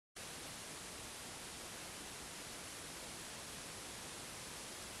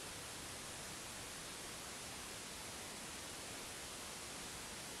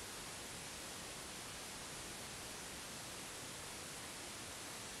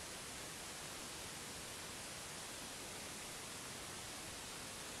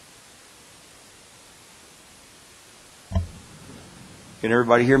Can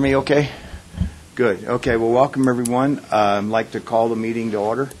everybody hear me okay? Good. Okay, well, welcome everyone. I'd like to call the meeting to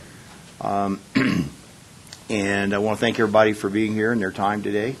order. And I want to thank everybody for being here and their time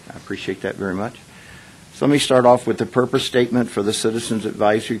today. I appreciate that very much. So let me start off with the purpose statement for the Citizens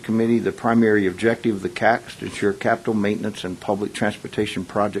Advisory Committee. The primary objective of the CAC is to ensure capital maintenance and public transportation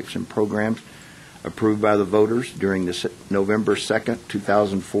projects and programs approved by the voters during the November 2nd,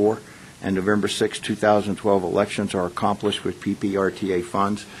 2004 and November 6, 2012 elections are accomplished with PPRTA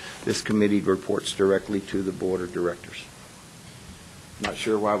funds. This committee reports directly to the Board of Directors. Not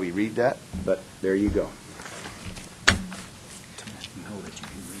sure why we read that, but there you go.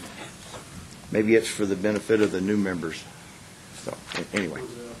 Maybe it's for the benefit of the new members. So, anyway.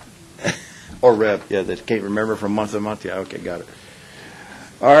 Or rep, yeah, that can't remember from month to month. Yeah, okay, got it.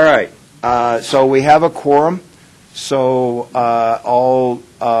 All right. So we have a quorum. So all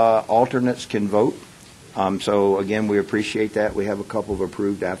alternates can vote. So again, we appreciate that. We have a couple of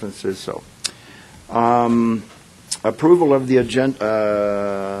approved absences. So approval of the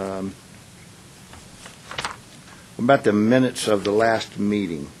agenda. What about the minutes of the last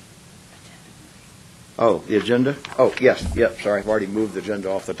meeting? Oh, the agenda? Oh, yes. Yep. Sorry, I've already moved the agenda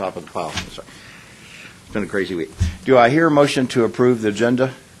off the top of the pile. Sorry. It's been a crazy week. Do I hear a motion to approve the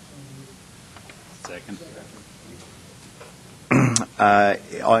agenda? Second.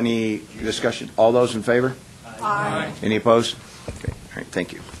 Any discussion? All those in favor? Aye. Any opposed? Okay. All right.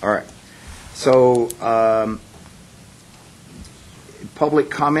 Thank you. All right. So, public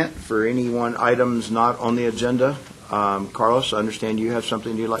comment for anyone items not on the agenda. Carlos, I understand you have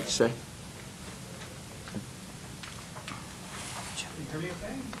something you'd like to say.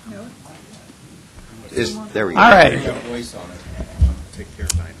 There we go. All right.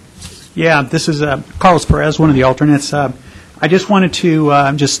 Yeah, this is Carlos Perez, one of the alternates. I just wanted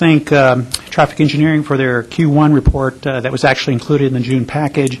to just thank Traffic Engineering for their Q1 report that was actually included in the June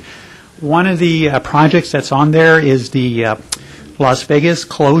package. One of the projects that's on there is the Las Vegas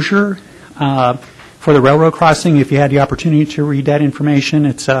closure for the railroad crossing. If you had the opportunity to read that information,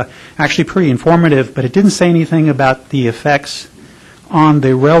 it's actually pretty informative, but it didn't say anything about the effects on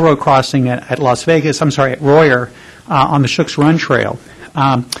the railroad crossing at Las Vegas, at Royer, on the Shooks Run Trail.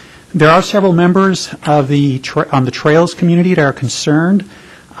 There are several members of the on the trails community that are concerned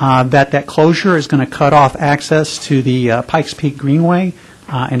that closure is going to cut off access to the Pikes Peak Greenway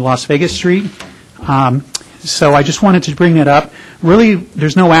and Las Vegas Street. So I just wanted to bring that up. Really,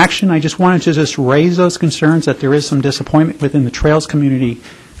 there's no action. I just wanted to just raise those concerns that there is some disappointment within the trails community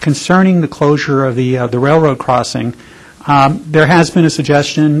concerning the closure of the railroad crossing. There has been a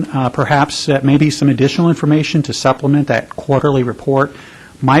suggestion, perhaps, that maybe some additional information to supplement that quarterly report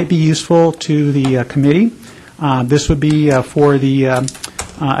might be useful to the committee. This would be for the,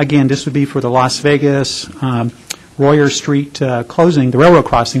 again, this would be for the Las Vegas Royer Street closing, the railroad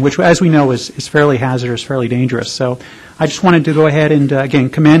crossing, which, as we know, is fairly hazardous, fairly dangerous. So I just wanted to go ahead and, again,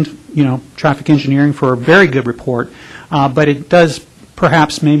 commend, Traffic Engineering for a very good report, but it does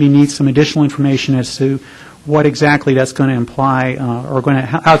perhaps maybe need some additional information as to what exactly that's going to imply or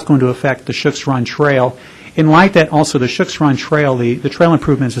how it's going to affect the Shooks Run Trail. In light that also the Shooks Run Trail, the trail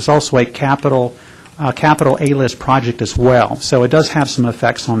improvements is also a capital A-list project as well. So it does have some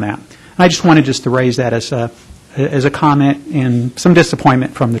effects on that. And I just wanted to raise that as a comment and some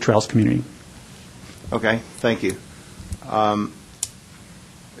disappointment from the trails community. Okay, thank you.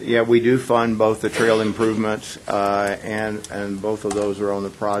 Yeah, we do fund both the trail improvements and both of those are on the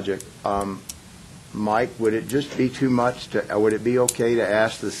project. Mike, would it just be too much would it be okay to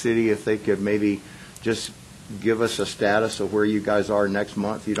ask the city if they could maybe just give us a status of where you guys are next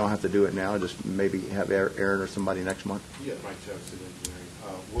month? You don't have to do it now, just maybe have Aaron or somebody next month? Yeah, Mike Jefferson Engineering.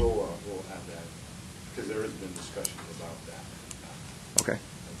 We'll have that, because there has been discussion about that. Okay.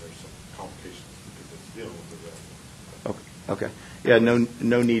 And there's some complications because it's dealing with the railroad. Okay. Yeah,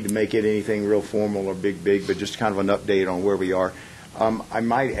 no need to make it anything real formal or big, but just kind of an update on where we are. I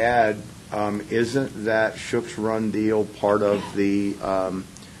might add, isn't that Shooks Run deal part of the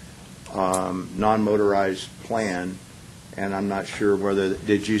non-motorized plan? And I'm not sure whether,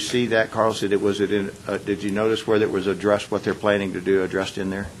 did you see that, Carl? Did you notice whether it was addressed, what they're planning to do, addressed in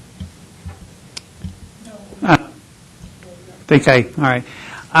there? All right.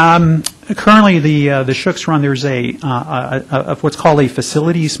 Currently, the Shooks Run, there's a what's called a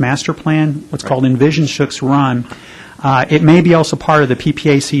facilities master plan, what's called Envision Shooks Run. It may be also part of the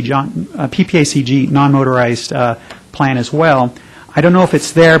PPACG non-motorized plan as well. I don't know if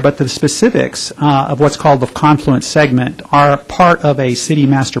it's there, but the specifics of what's called the confluence segment are part of a city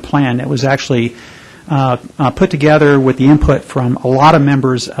master plan that was actually put together with the input from a lot of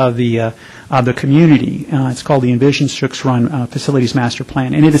members of the community. It's called the Envision Shooks Run Facilities Master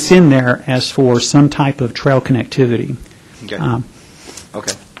Plan, and it is in there as for some type of trail connectivity. Okay.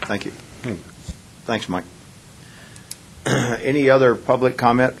 Okay, thank you. Thanks, Mike. Any other public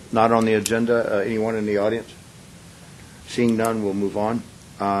comment not on the agenda? Anyone in the audience? Seeing none, we'll move on.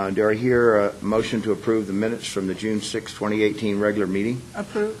 Do I hear a motion to approve the minutes from the June 6, 2018 regular meeting?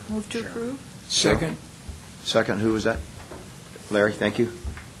 Move to approve? Second. Second, who was that? Larry, thank you.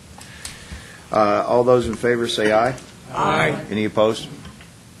 All those in favor say aye. Aye. Any opposed?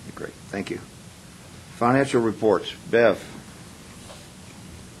 Great, thank you. Financial reports. Bev.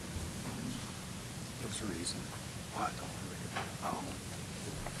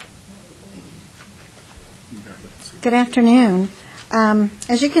 Good afternoon.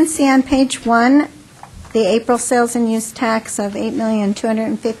 As you can see on page 1, the April sales and use tax of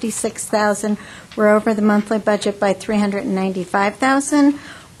 $8,256,000 were over the monthly budget by $395,000,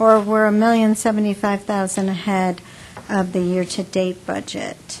 or were $1,075,000 ahead of the year-to-date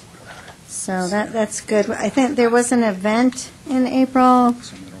budget. So that's good. I think there was an event in April.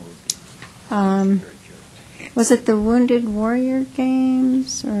 Was it the Wounded Warrior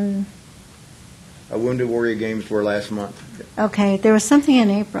Games or? Wounded Warrior Games were last month. Okay, there was something in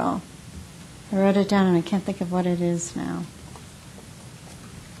April. I wrote it down and I can't think of what it is now.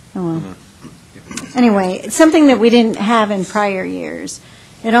 Oh, well. Anyway, it's something that we didn't have in prior years.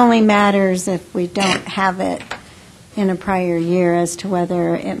 It only matters if we don't have it in a prior year as to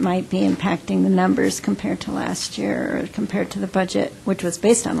whether it might be impacting the numbers compared to last year or compared to the budget, which was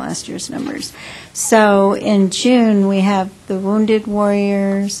based on last year's numbers. So in June, we have the Wounded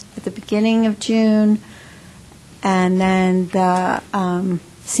Warriors at the beginning of June, and then the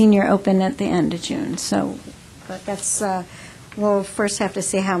Senior Open at the end of June. So, but that's, we'll first have to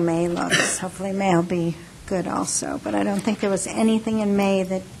see how May looks. Hopefully May will be good also. But I don't think there was anything in May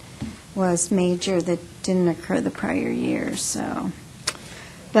that was major that didn't occur the prior year. So,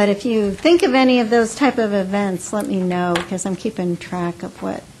 but if you think of any of those type of events, let me know, because I'm keeping track of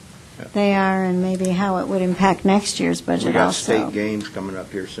what they are and maybe how it would impact next year's budget We got also. state games coming up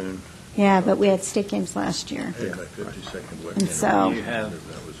here soon. Yeah, but we had state games last year. Yeah. And so, You have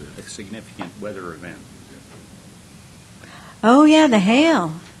a significant weather event. oh yeah, the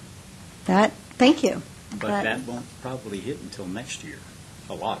hail. Thank you. But that won't probably hit until next year,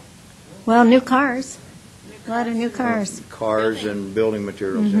 a lot. Well, new cars. A lot of new cars. Cars and building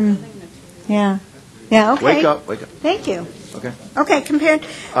materials. Yeah. Yeah, okay. Wake up, wake up. Thank you. Okay. Okay, compared,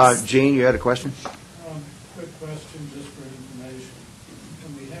 Gene, you had a question? Quick question, just for information.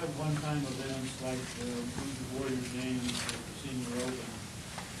 When we have one-time events like the Warrior Games or the Senior Open,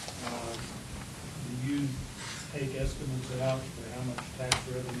 do you take estimates out for how much tax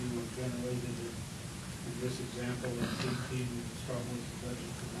revenue was generated in this example in 18, start with the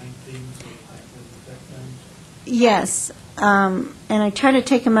budget for 19, so that will affect things? yes, and I try to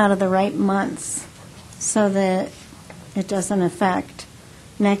take them out of the right months so that it doesn't affect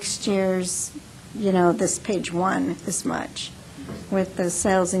next year's, this page 1 as much, with the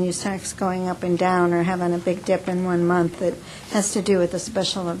sales and use tax going up and down or having a big dip in one month that has to do with a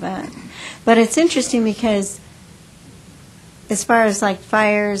special event. But it's interesting because as far as like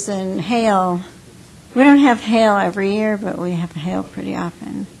fires and hail, we don't have hail every year, but we have hail pretty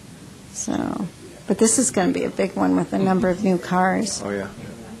often. So, but this is going to be a big one with a number of new cars. Oh, yeah.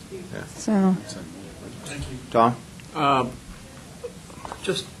 So, Tom?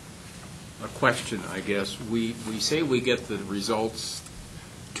 Just a question, I guess. We say we get the results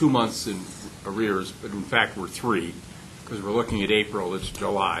 2 months in arrears, but in fact we're 3, because we're looking at April, it's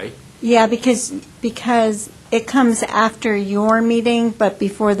July. yeah, because it comes after your meeting, but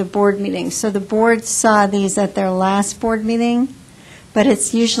before the board meeting. So the board saw these at their last board meeting, but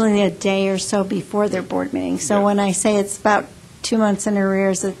it's usually a day or so before their board meeting. So Yeah. when I say it's about 2 months in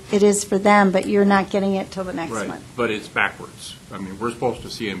arrears, it is for them, but you're not getting it till the next Right, month. but it's backwards. I mean, we're supposed to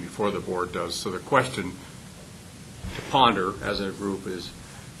see them before the board does. So the question to ponder as a group is,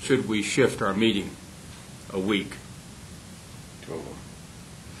 should we shift our meeting a week?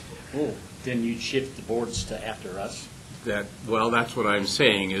 Oh, then you'd shift the boards to after us? That's what I'm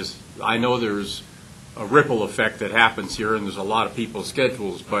saying is, I know there's a ripple effect that happens here, and there's a lot of people's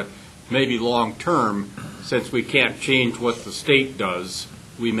schedules, but maybe long-term, since we can't change what the state does,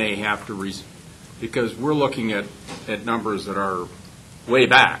 we may have to, because we're looking at numbers that are way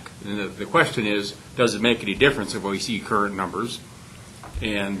back. And the question is, does it make any difference if we see current numbers?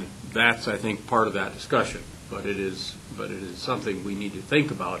 And that's, I think, part of that discussion. But it is something we need to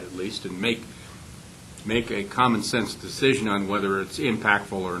think about at least and make a common sense decision on whether it's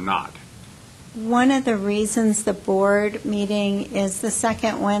impactful or not. one of the reasons the board meeting is the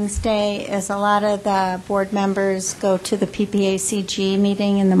second Wednesday is a lot of the board members go to the PPACG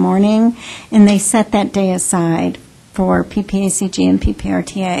meeting in the morning, and they set that day aside for PPACG and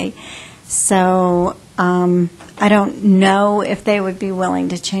PPRTA. So I don't know if they would be willing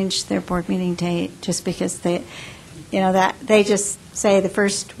to change their board meeting date just because they, that they just say the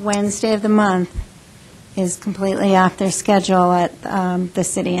first Wednesday of the month is completely off their schedule at the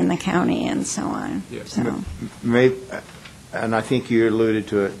city and the county and so on. Yes. So, Maybe, and I think you alluded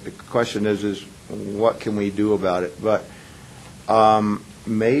to it. The question is what can we do about it? But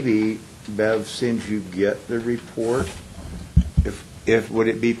maybe, Bev, since you get the report, if would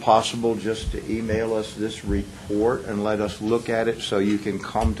it be possible just to email us this report and let us look at it so you can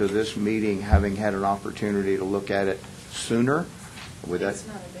come to this meeting having had an opportunity to look at it sooner? Would that? It's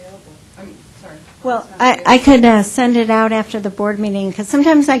not available. I mean, sorry. well, I could send it out after the board meeting, because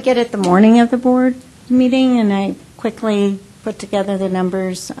sometimes I get it the morning of the board meeting, and I quickly put together the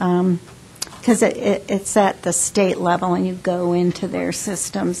numbers, because it's at the state level, and you go into their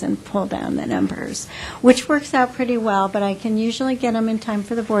systems and pull down the numbers, which works out pretty well, but I can usually get them in time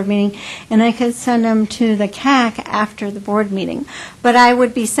for the board meeting, and I could send them to the CAC after the board meeting. But I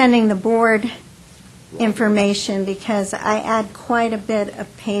would be sending the board information because I add quite a bit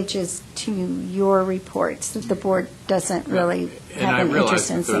of pages to your reports that the board doesn't really And have I an realize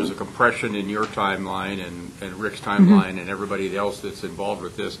interest in that there's a seeing. compression in your timeline and Rick's timeline and everybody else that's involved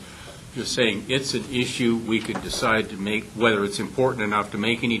with this. Just saying, it's an issue we could decide to make, whether it's important enough to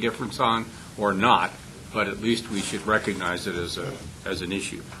make any difference on or not, but at least we should recognize it as an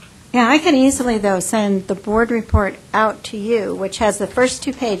issue. Yeah, I can easily, though, send the board report out to you, which has the first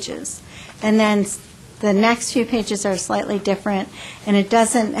 2 pages, and then the next few pages are slightly different, and it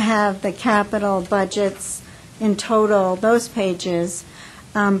doesn't have the capital budgets in total, those pages,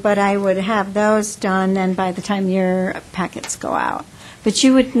 but I would have those done then by the time your packets go out. But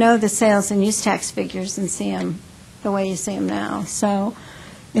you would know the sales and use tax figures and see them the way you see them now. So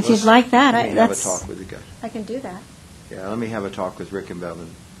if you'd like that, Let me have a talk with you guys. I can do that. Yeah, let me have a talk with Rick and Bevan,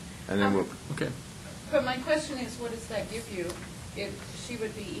 and then we'll. Okay. But my question is, what does that give you if she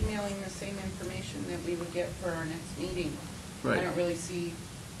would be emailing the same information that we would get for our next meeting? Right. I don't really see.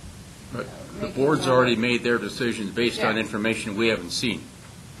 But the making board's a lot already of- made their decisions based on Yeah. information we haven't seen.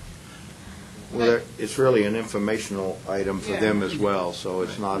 Well, it's really an informational item for Yeah. them as well, so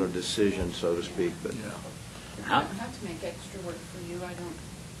it's not a decision, so to speak, but. I don't have to make extra work for you, I don't.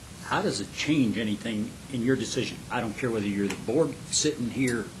 How does it change anything in your decision? I don't care whether you're the board sitting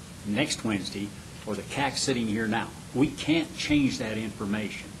here next Wednesday or the CAC sitting here now. We can't change that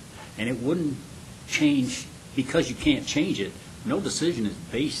information. And it wouldn't change, because you can't change it, no decision is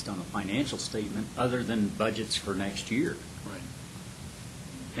based on a financial statement other than budgets for next year. Right.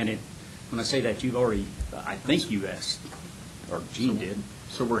 And when I say that, you've already, I think you asked, or Gene did.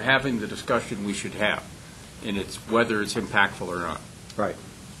 So we're having the discussion we should have, and it's whether it's impactful or not. Right.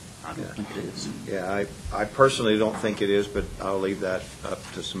 I don't think it is. Yeah, I personally don't think it is, but I'll leave that up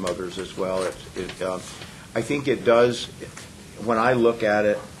to some others as well. I think it does, when I look at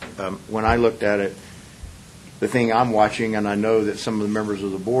it, the thing I'm watching, and I know that some of the members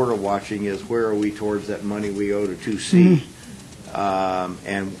of the board are watching, is where are we towards that money we owe to 2C?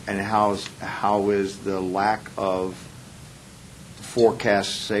 And how is the lack of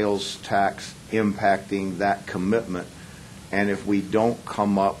forecast sales tax impacting that commitment? And if we don't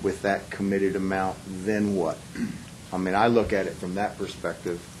come up with that committed amount, then what? I mean, I look at it from that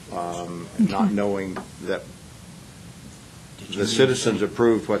perspective, not knowing that the citizens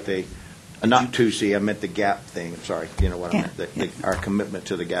approved what they, not 2C, I meant the GAP thing, sorry, you know what I meant, our commitment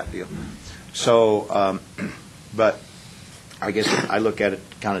to the GAP deal. So, but I guess I look at it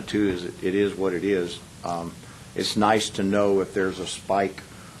kind of too, as it is what it is. It's nice to know if there's a spike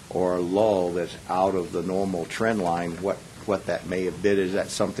or a lull that's out of the normal trend line, what that may have been. Is that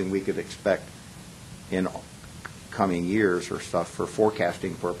something we could expect in coming years or stuff for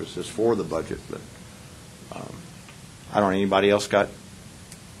forecasting purposes for the budget? But I don't know, anybody else got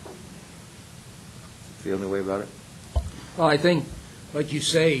feel any way about it? Well, I think, like you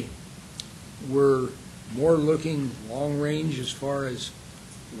say, we're more looking long range as far as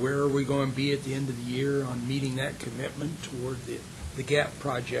where are we going to be at the end of the year on meeting that commitment toward the GAP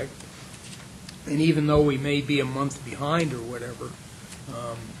project. And even though we may be a month behind or whatever,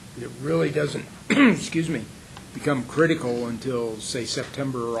 it really doesn't, excuse me, become critical until, say,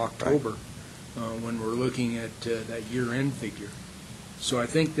 September or October, when we're looking at that year-end figure. So I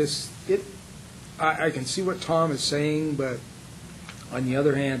think I can see what Tom is saying, but on the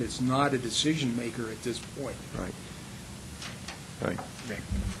other hand, it's not a decision maker at this point. Right. Right.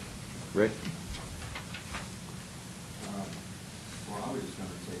 Rick? Well, I was just going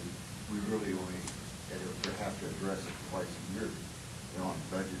to say, we really only have to address it twice a year, on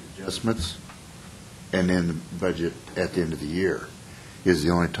budget adjustments, and then the budget at the end of the year is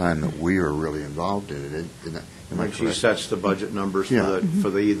the only time that we are really involved in it. Am I When she correct? sets the budget numbers for Yeah.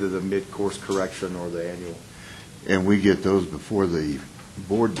 the either the mid-course correction or the annual. And we get those before the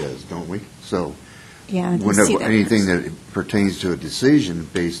board does, don't we? So Yeah, they see whenever that anything first. that pertains to a decision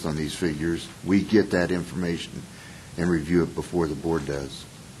based on these figures, we get that information and review it before the board does.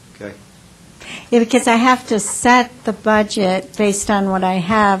 Okay. Yeah, because I have to set the budget based on what I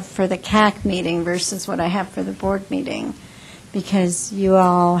have for the CAC meeting versus what I have for the board meeting, because you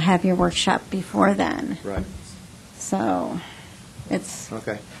all have your workshop before then. Right. So it's,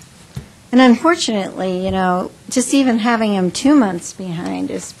 Okay. and unfortunately, just even having them 2 months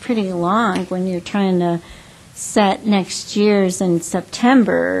behind is pretty long when you're trying to set next year's in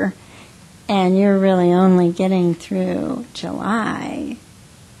September, and you're really only getting through July.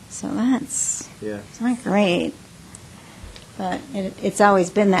 So that's Yeah. it's not great, but it's always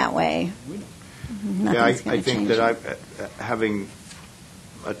been that way. Yeah, Nothing's I gonna think change that it. having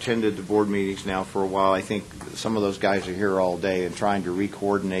attended the board meetings now for a while, I think some of those guys are here all day and trying to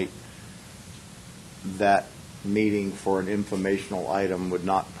re-coordinate that meeting for an informational item would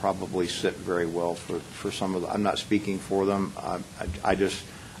not probably sit very well for some of the, I'm not speaking for them.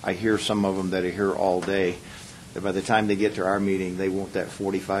 I hear some of them that are here all day, that by the time they get to our meeting, they want that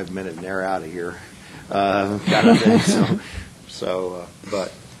 45-minute and they're out of here kind of thing.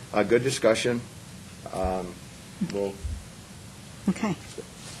 But a good discussion. We'll Okay.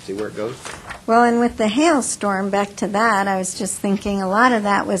 see where it goes. Well, and with the hailstorm, back to that, I was just thinking a lot of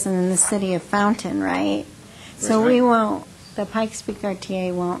that was in the city of Fountain, right? So That's we right. won't, the Pikes Peak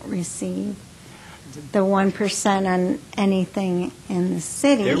RTA won't receive the 1% on anything in the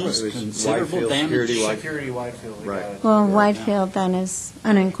city. There was It was considerable Whitefield damage. Security Whitefield. Right. Well, Whitefield then is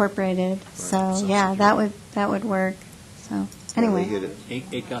unincorporated, so yeah, that would work. So They anyway, hit it.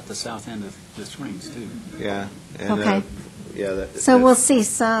 It got the south end of the Springs, too. Yeah. And, Okay. Yeah. so we'll see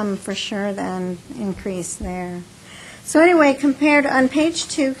some for sure then increase there. So anyway, on page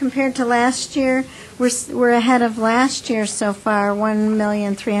 2, compared to last year, we're ahead of last year so far,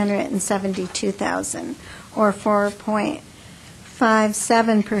 1,372,000, or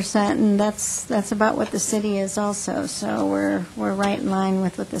 4.57%, and that's about what the city is also. So we're right in line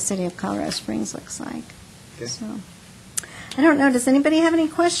with what the city of Colorado Springs looks like. Okay. So I don't know. Does anybody have any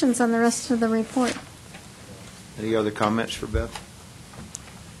questions on the rest of the report? Any other comments for Beth?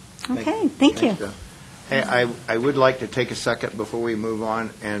 Okay, thank you. Thanks, Beth. Hey, I would like to take a second before we move on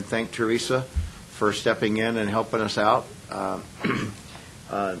and thank Teresa for stepping in and helping us out. But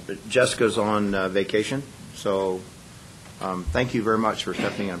Jessica's on vacation, so thank you very much for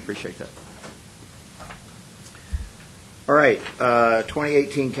stepping in. Appreciate that. All right,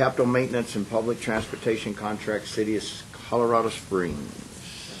 2018 Capital Maintenance and Public Transportation Contract, City of Colorado Springs.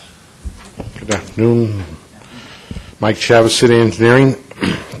 Good afternoon. Mike Chavez, City Engineering.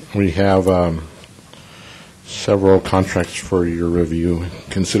 We have several contracts for your review and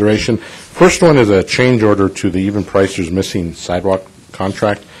consideration. First one is a change order to the Even Pricer's missing sidewalk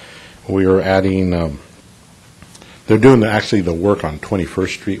contract. We are adding, they're doing actually the work on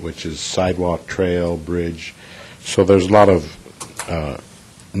 21st Street, which is sidewalk, trail, bridge. So there's a lot of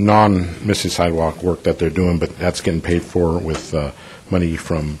non-missing sidewalk work that they're doing, but that's getting paid for with money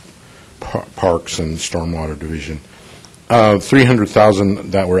from Parks and Stormwater Division.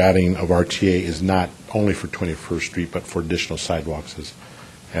 $300,000 that we're adding of RTA is not only for 21st Street, but for additional sidewalks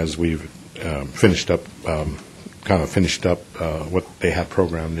as we've finished up what they had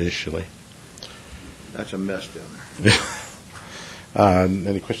programmed initially. That's a mess down there.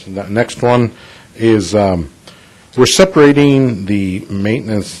 Any questions? Next one is we're separating the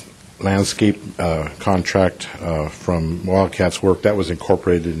maintenance landscape contract from Wildcats work. That was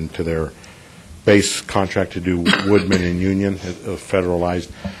incorporated into their base contract to do Woodman and Union,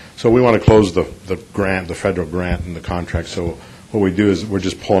 federalized. So we want to close the grant, the federal grant and the contract. So what we do is we're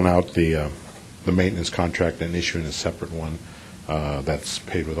just pulling out the maintenance contract and issuing a separate one that's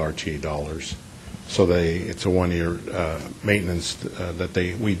paid with RTA dollars. So it's a one-year maintenance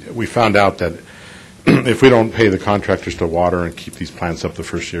that we found out that if we don't pay the contractors to water and keep these plants up the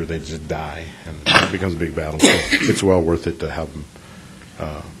first year, they just die, and it becomes a big battle. So it's well worth it to have them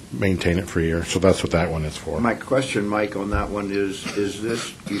maintain it for a year. So that's what that one is for. My question, Mike, on that one is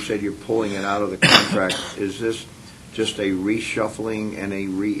this, you said you're pulling it out of the contract, is this just a reshuffling and a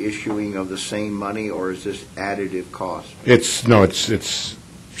reissuing of the same money, or is this additive cost? It's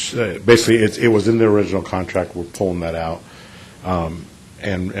basically it was in the original contract. We're pulling that out,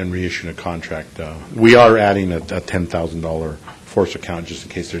 and reissuing a contract. We are adding a $10,000 force account just in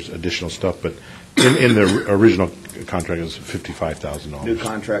case there's additional stuff, but in the original contract it was $55,000. New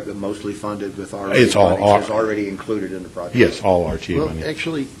contract that mostly funded with RTA It's all money is already included in the project. Yes, all RTA Well, money.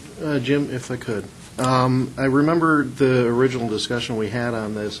 actually, Jim, if I could, I remember the original discussion we had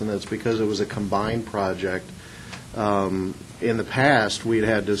on this, and that's because it was a combined project. In the past, we'd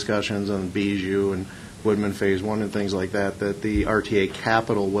had discussions on Bijou and Woodman Phase 1 and things like that, that the RTA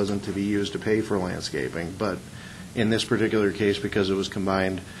capital wasn't to be used to pay for landscaping. But in this particular case, because it was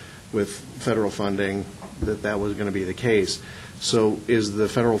combined with federal funding, that was going to be the case. So is the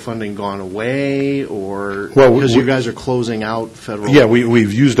federal funding gone away, or because you guys are closing out federal? Yeah,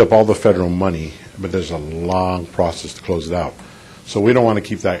 we've used up all the federal money, but there's a long process to close it out. So we don't want to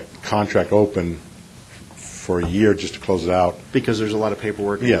keep that contract open for a year just to close it out. Because there's a lot of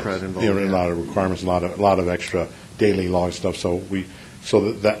paperwork and credit involved. Yeah, a lot of requirements, a lot of extra daily log stuff. So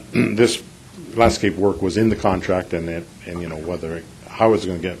that this landscape work was in the contract, and how it was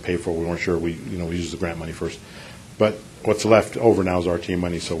going to get paid for, we weren't sure. We used the grant money first, but what's left over now is RTA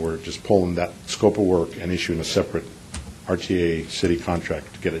money. So we're just pulling that scope of work and issuing a separate RTA city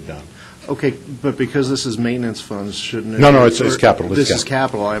contract to get it done. Okay, but because this is maintenance funds, shouldn't it? No, it's capital. This is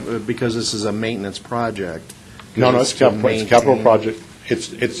capital, because this is a maintenance project. No, it's capital. It's a capital project.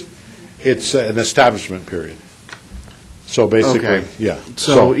 It's an establishment period. So basically, Okay. yeah.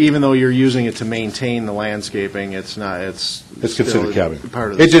 So even though you're using it to maintain the landscaping, it's not, it's considered cabinet.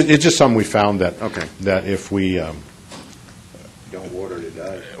 Part of It's just something we found that if we Don't water to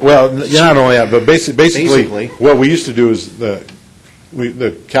die. well, not only that, but basically, what we used to do is the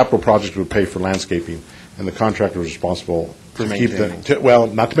capital project would pay for landscaping, and the contractor was responsible For to keep maintaining.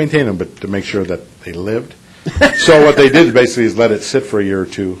 them. Not to maintain them, but to make sure that they lived. So what they did basically is let it sit for a year or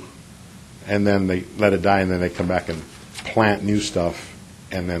two, and then they let it die, and then they come back and plant new stuff,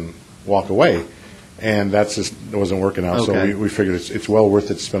 and then walk away. And that's just, it wasn't working out. Okay. So we figured it's well worth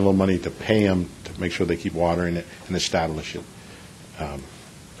it to spend a little money to pay them to make sure they keep watering it and establish it.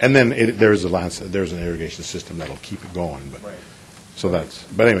 And then there's an irrigation system that'll keep it going. But so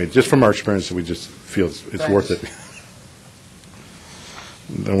but anyway, just from our experience, we just feel it's worth it.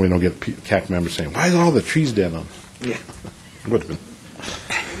 Then we don't get CAC members saying, "Why are all the trees dead on?" Yeah. Would have been.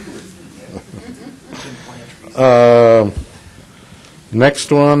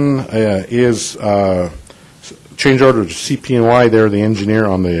 Next one is change order to CP&Y. They're the engineer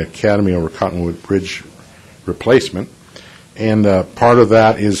on the Academy over Cottonwood Bridge replacement. And part of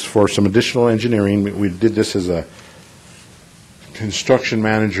that is for some additional engineering. We did this as a construction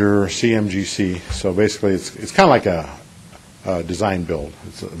manager, CMGC. So basically, it's kind of like a design build.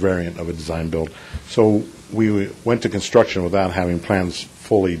 It's a variant of a design build. So we went to construction without having plans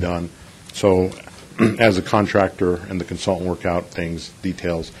fully done. So as a contractor and the consultant work out things,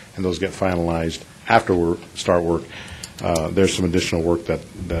 details, and those get finalized after we start work, there's some additional work that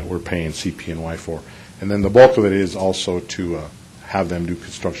we're paying CP&Y for. And then the bulk of it is also to have them do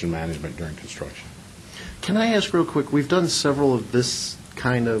construction management during construction. Can I ask real quick, we've done several of this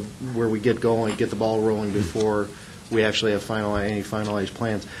kind of where we get going, get the ball rolling before we actually have any finalized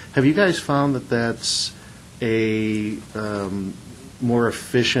plans. Have you guys found that that's a more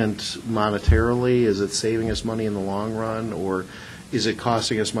efficient monetarily? Is it saving us money in the long run, or is it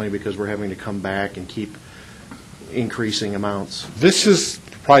costing us money because we're having to come back and keep increasing amounts? This is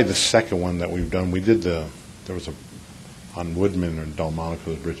probably the second one that we've done. We did there was on Woodman or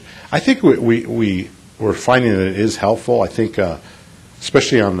Delmonico's Bridge. I think we're finding that it is helpful. I think,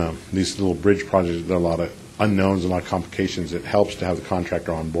 especially on these little bridge projects, there are a lot of unknowns and a lot of complications. It helps to have the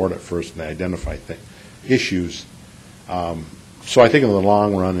contractor on board at first and they identify issues. So I think in the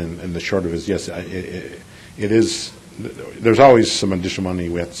long run and the short of it is, yes, it is. There's always some additional money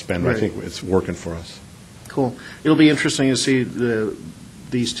we have to spend, but I think it's working for us. Cool. It'll be interesting to see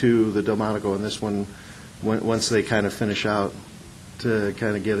these two, the Delmonico and this one, once they kind of finish out, to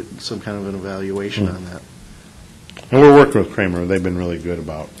kind of get some kind of an evaluation on that. And we're working with Kramer. They've been really good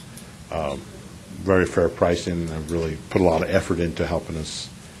about very fair pricing, and have really put a lot of effort into helping us,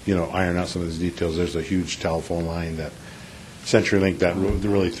 iron out some of these details. There's a huge telephone line that CenturyLink that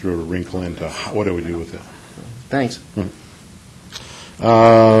really threw a wrinkle into what do we do with it. Thanks.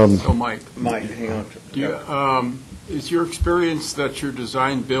 So Mike, hang on. Is your experience that your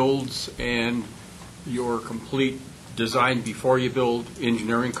design builds and your complete design before you build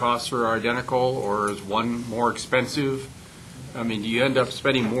engineering costs are identical, or is one more expensive? I mean, do you end up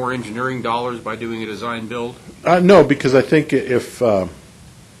spending more engineering dollars by doing a design build? No, because I think if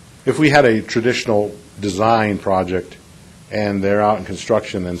we had a traditional design project and they're out in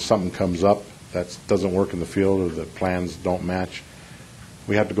construction and something comes up that doesn't work in the field or the plans don't match,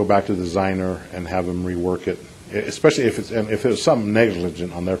 we have to go back to the designer and have them rework it, especially if it was something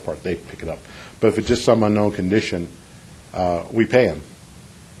negligent on their part, they pick it up. But if it's just some unknown condition, we pay them.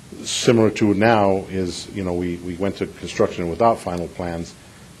 Similar to now is, we went to construction without final plans,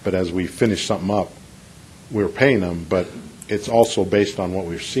 but as we finish something up, we're paying them, but it's also based on what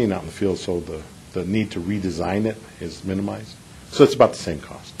we're seeing out in the field, so the need to redesign it is minimized. So it's about the same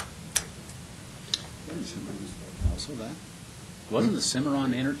cost. Also that, wasn't the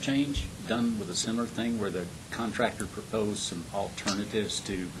Cimarron interchange done with a similar thing where the contractor proposed some alternatives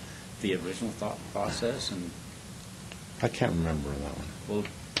to the original thought process? And I can't remember that one. well,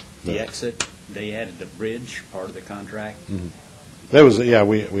 the exit, they added the bridge part of the contract. Mm-hmm. That was, yeah,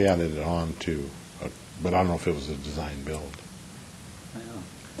 we added it on to, but I don't know if it was a design build.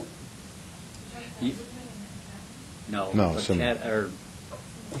 No. No, the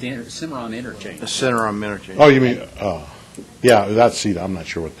Cimarron interchange. The center on interchange. Oh, you mean, yeah, that's, I'm not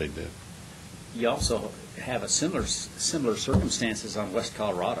sure what they did. You also have a similar circumstances on West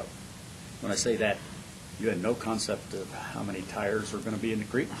Colorado. When I say that, you had no concept of how many tires are going to be in the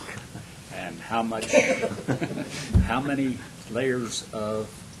creek and how many layers of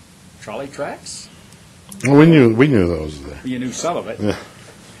trolley tracks. Well, we knew those. You knew some of it. Yeah.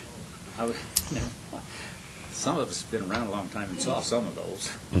 Some of us have been around a long time and saw some of those.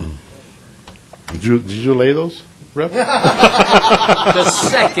 Did you lay those, Rep? The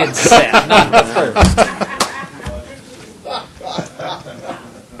second set, not the first.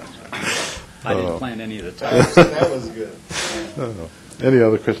 I didn't plan any of the tires. That was good. Any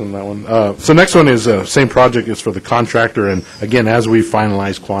other questions on that one? So next one is same project is for the contractor, and again, as we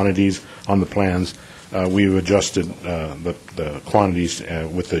finalize quantities on the plans, we've adjusted the quantities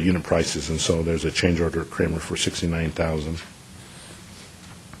with the unit prices, and so there's a change order at Kramer for $69,000.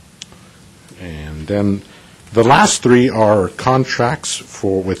 And then the last three are contracts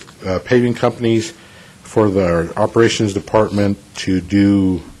with paving companies for the operations department to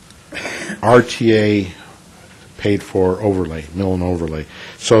do RTA paid for overlay, mill and overlay.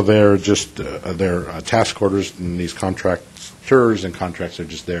 So they're just they're task orders, and these contractors and contracts are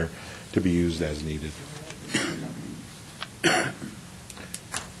just there to be used as needed.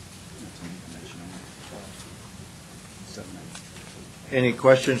 Any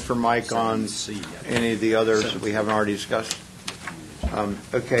questions for Mike on any of the others that we haven't already discussed?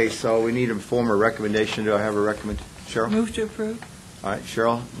 Okay, so we need to form a recommendation. Do I have a recommendation? Cheryl? Move to approve. All right,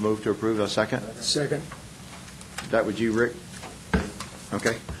 Cheryl, move to approve. A second? Second. That would you, Rick?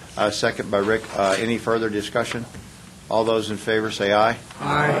 Okay. Second by Rick. Any further discussion? All those in favor say aye.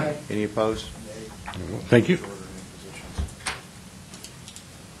 Aye. Any opposed? Thank you.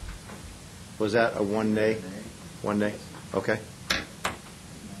 Was that a 1 day? 1 day? Okay.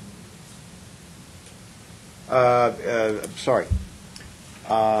 Sorry.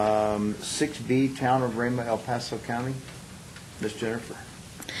 6B, Town of Rama, El Paso County. Ms. Jennifer.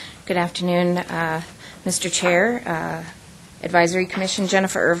 Good afternoon, Mr. Chair, Advisory Commission,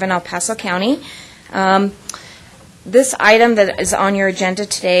 Jennifer Irvin, El Paso County. This item that is on your agenda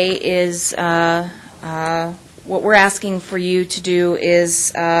today is what we're asking for you to do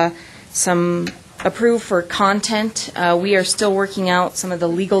is some approve for content. We are still working out some of the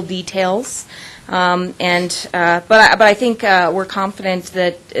legal details, but I think we're confident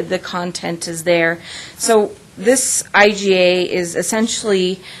that the content is there. So this IGA is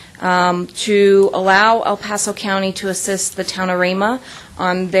essentially to allow El Paso County to assist the town of Rama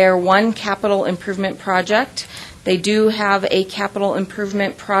on their one capital improvement project. They do have a capital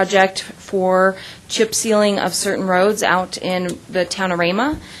improvement project for chip sealing of certain roads out in the town of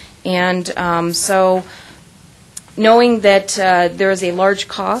Rama. And so knowing that there is a large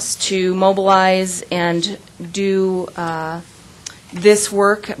cost to mobilize and do this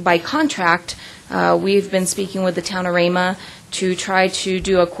work by contract, we've been speaking with the town of Rama to try to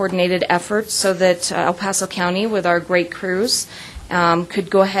do a coordinated effort so that El Paso County, with our great crews, could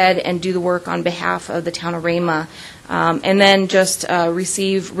go ahead and do the work on behalf of the town of Rama, and then just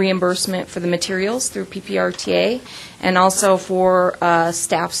receive reimbursement for the materials through PPRTA, and also for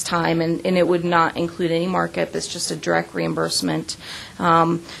staff's time, and it would not include any markup. It's just a direct reimbursement.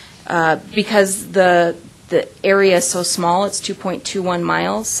 Because the area is so small, it's 2.21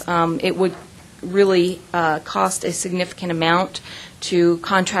 miles, it would really cost a significant amount to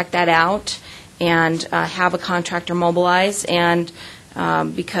contract that out and have a contractor mobilize. And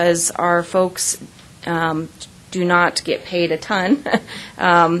because our folks do not get paid a ton.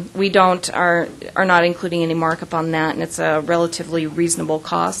 We are not including any markup on that, and it's a relatively reasonable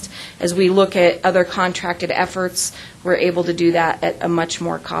cost. As we look at other contracted efforts, we're able to do that at a much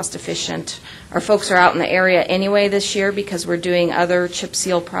more cost-efficient. Our folks are out in the area anyway this year because we're doing other chip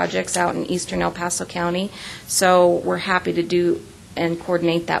seal projects out in eastern El Paso County, so we're happy to do and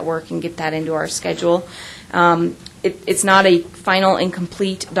coordinate that work and get that into our schedule. It's not a final and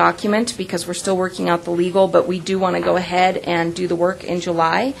complete document because we're still working out the legal, but we do want to go ahead and do the work in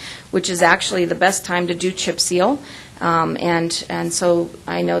July, which is actually the best time to do chip seal. And so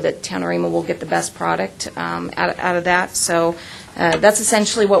I know that Tanorima will get the best product out of that. So that's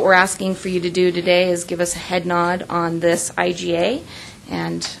essentially what we're asking for you to do today, is give us a head nod on this IGA.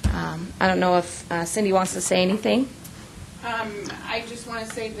 And I don't know if Cindy wants to say anything. I just want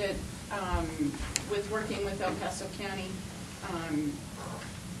to say that with working with El Paso County,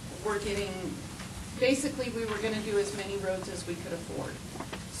 we're getting, basically we were going to do as many roads as we could afford.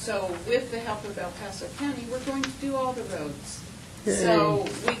 So with the help of El Paso County, we're going to do all the roads. Yay. So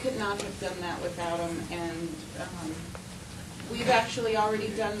we could not have done that without them. And we've actually already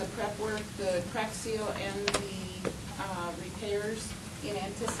done the prep work, the crack seal and the repairs in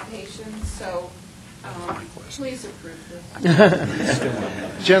anticipation. So please approve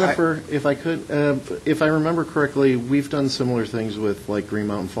this. Jennifer, if I could, if I remember correctly, we've done similar things with like Green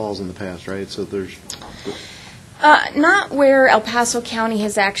Mountain Falls in the past, right? So there's... Not where El Paso County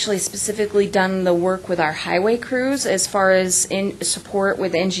has actually specifically done the work with our highway crews as far as in support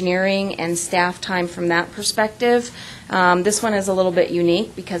with engineering and staff time from that perspective. This one is a little bit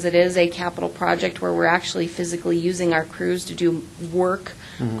unique because it is a capital project where we're actually physically using our crews to do work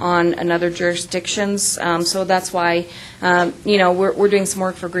on another jurisdictions. So that's why, we're doing some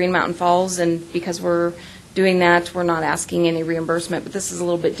work for Green Mountain Falls, and because we're doing that, we're not asking any reimbursement, but this is a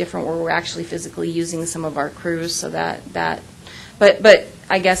little bit different where we're actually physically using some of our crews, so but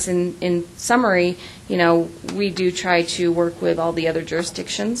I guess in summary, we do try to work with all the other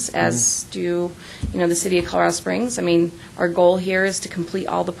jurisdictions, as do, the city of Colorado Springs. I mean, our goal here is to complete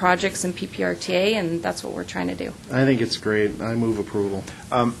all the projects in PPRTA, and that's what we're trying to do. I think it's great. I move approval.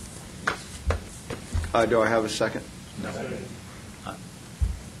 Do I have a second? No.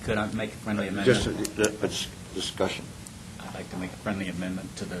 Could I make a friendly amendment? Just a discussion. I'd like to make a friendly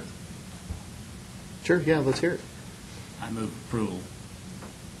amendment to the... Sure, yeah, let's hear it. I move approval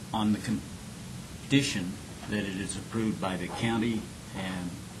on the condition that it is approved by the county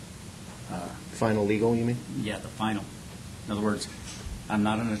and... Final legal, you mean? Yeah, the final. In other words, I'm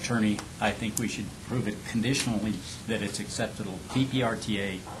not an attorney. I think we should prove it conditionally that it's acceptable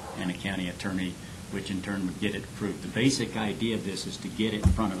PPRTA and a county attorney, which in turn would get it approved. The basic idea of this is to get it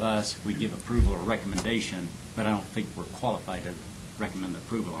in front of us. We give approval or recommendation, but I don't think we're qualified to recommend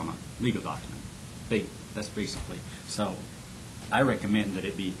approval on a legal document. That's basically. So I recommend that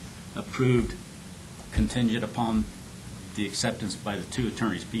it be approved contingent upon the acceptance by the two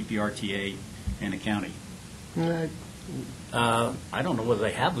attorneys, PPRTA and the county. I don't know whether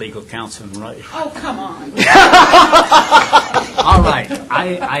they have legal counsel, right? Oh, come on. All right,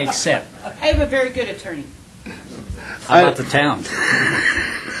 I accept. I have a very good attorney. How about the town? The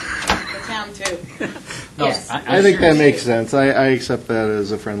town, too. No, yes. I think that makes sense. I accept that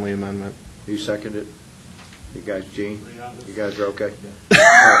as a friendly amendment. You second it? You guys, Gene? You guys are okay?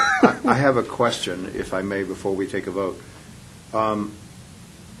 I have a question, if I may, before we take a vote.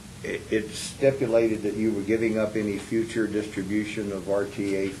 It's stipulated that you were giving up any future distribution of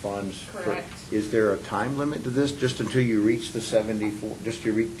RTA funds. Correct. Is there a time limit to this, just until you reach the 74, just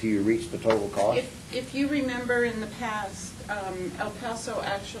till you reach the total cost? If you remember in the past, El Paso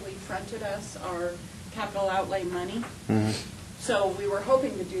actually fronted us our capital outlay money. Mm-hmm. So we were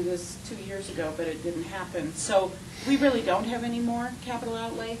hoping to do this 2 years ago, but it didn't happen. So we really don't have any more capital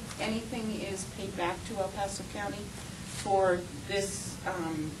outlay. Anything is paid back to El Paso County for this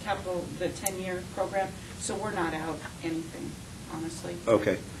capital, the 10-year program. So we're not out anything, honestly.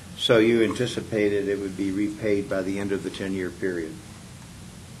 Okay. So you anticipated it would be repaid by the end of the 10-year period?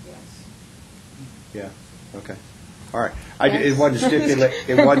 Yes. Yeah. Okay. All right. It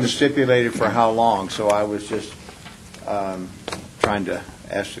wasn't stipulated for how long, so I was just trying to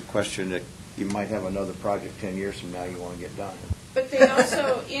ask the question that you might have another project 10 years from now you want to get done. But they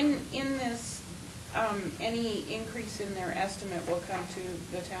also, in this, any increase in their estimate will come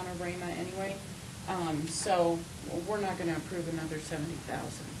to the town of Rama anyway. So we're not going to approve another $70,000.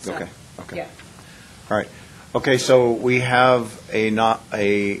 So, Okay. Yeah. All right. Okay, so we have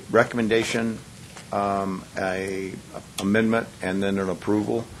a recommendation, a amendment, and then an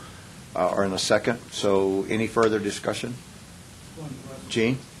approval, or in a second. So any further discussion? One question.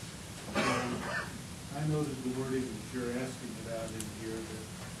 Gene? I I noted the wording that you're asking about in here,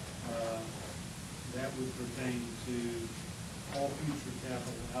 that that would pertain to all future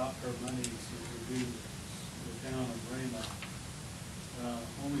capital or monies that are due the town of Rama,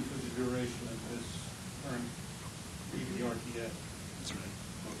 only for the duration of this current EPRTA. That's right.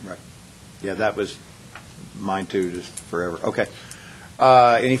 Right. Yeah, that was mine too, just forever. Okay.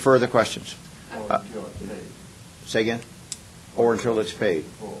 Any further questions? Say again? Or until it's paid?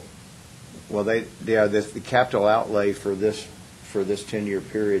 Well, the capital outlay for this 10-year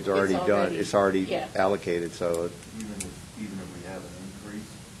period is already done. It's already allocated, so. Even if we have an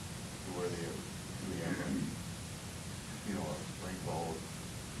increase to where we have a rainfall of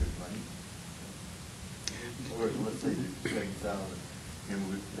good money, or let's say 70,000, and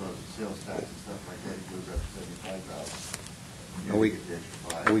because sales tax and stuff like that, it goes up to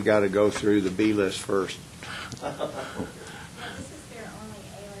 75,000. We got to go through the B list first. This is their only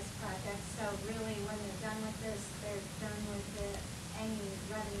A-list project, so really, when they're done with this, they're done with any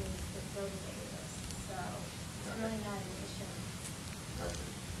revenues that go to the A-list. So it's really not an issue.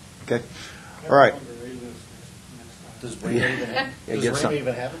 Okay. All right. Does Rama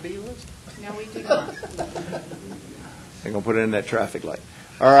even have a B list? No, we do not. They're going to put it in that traffic light.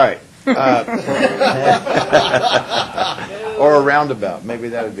 All right. Or a roundabout. Maybe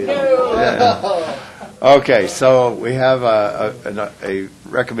that would be the yeah. Okay, so we have a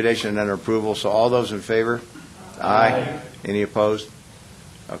recommendation and an approval. So all those in favor? Aye. Any opposed?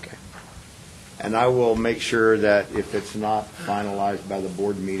 Okay. And I will make sure that if it's not finalized by the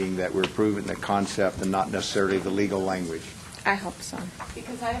board meeting, that we're approving the concept and not necessarily the legal language. I hope so.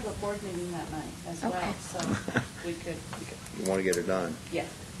 Because I have a board meeting that night as Okay. well, so we could, You want to get it done? yeah.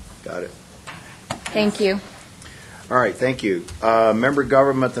 Got it. Thank you. All right, thank you. Member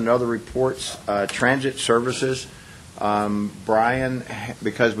government and other reports, transit services. Brian,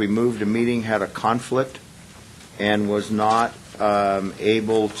 because we moved a meeting, had a conflict and was not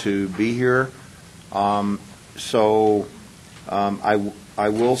able to be here. So I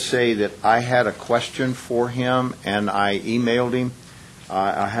will say that I had a question for him, and I emailed him.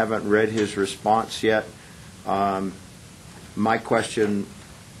 I haven't read his response yet. My question,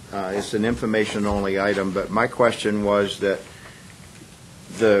 it's an information-only item, but my question was that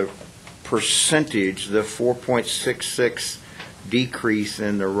the percentage, the 4.66 decrease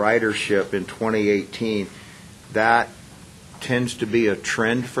in the ridership in 2018, that tends to be a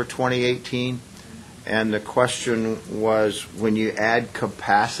trend for 2018. And the question was, when you add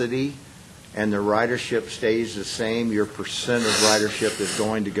capacity and the ridership stays the same, your percent of ridership is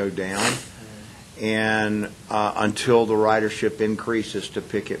going to go down, and until the ridership increases to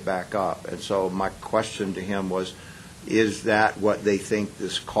pick it back up. And so my question to him was, is that what they think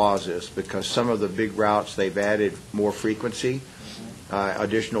this causes? Because some of the big routes, they've added more frequency,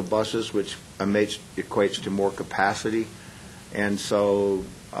 additional buses, which equates to more capacity. And so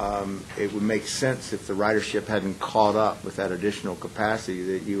it would make sense if the ridership hadn't caught up with that additional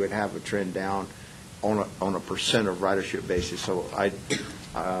capacity, that you would have a trend down on a percent of ridership basis. So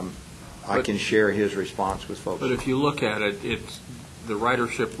I can share his response with folks. But if you look at it, the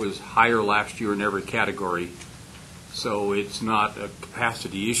ridership was higher last year in every category, so it's not a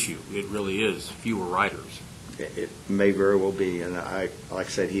capacity issue. It really is fewer riders. It may very well be, and like I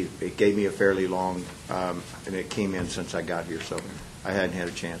said, it gave me a fairly long, and it came in since I got here, so I hadn't had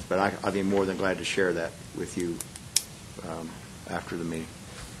a chance. But I'd be more than glad to share that with you after the meeting.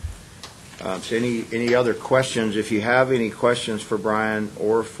 So any other questions? If you have any questions for Brian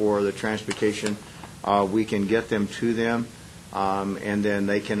or for the transportation, we can get them to them, and then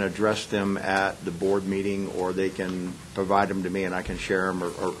they can address them at the board meeting, or they can provide them to me and I can share them,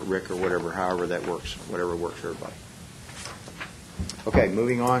 or Rick, or whatever, however that works, whatever works for everybody. Okay,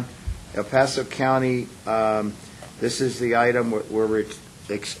 moving on. El Paso County, this is the item where it's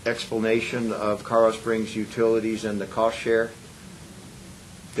explanation of Colorado Springs utilities and the cost share.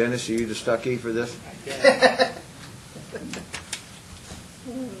 Dennis, are you the stuckey for this?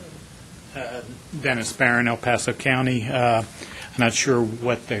 Dennis Barron, El Paso County. I'm not sure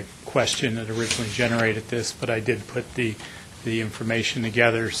what the question that originally generated this, but I did put the information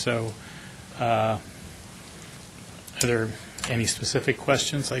together. So are there any specific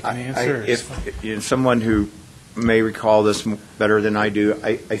questions I can answer? If someone who may recall this better than I do,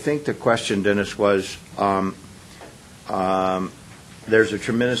 I think the question, Dennis, was there's a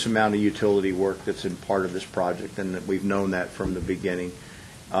tremendous amount of utility work that's in part of this project, and that we've known that from the beginning,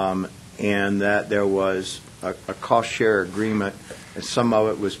 and that there was a cost share agreement, and some of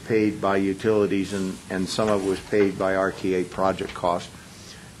it was paid by utilities and some of it was paid by RTA project costs.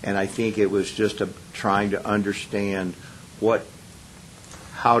 And I think it was just trying to understand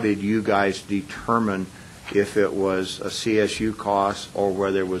how did you guys determine if it was a CSU cost or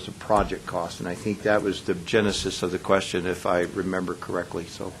whether it was a project cost? And I think that was the genesis of the question, if I remember correctly.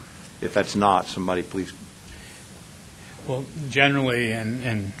 So if that's not, somebody please. Well, generally,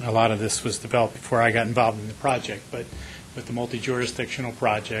 and a lot of this was developed before I got involved in the project, but with the multi-jurisdictional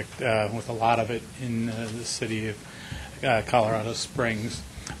project, with a lot of it in the city of Colorado Springs,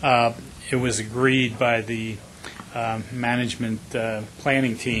 it was agreed by the management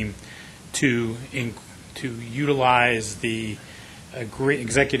planning team to utilize the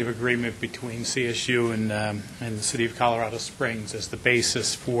executive agreement between CSU and the city of Colorado Springs as the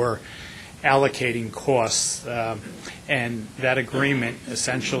basis for allocating costs. And that agreement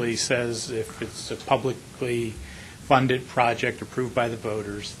essentially says if it's a publicly funded project approved by the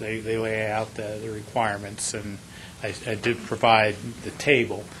voters, they lay out the requirements, and I did provide the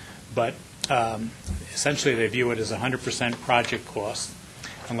table. But essentially they view it as 100% project cost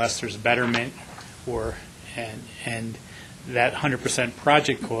unless there's betterment and that 100%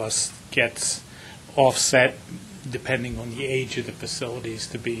 project cost gets offset depending on the age of the facilities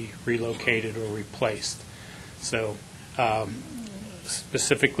to be relocated or replaced. So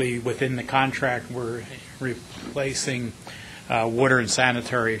specifically within the contract, we're replacing water and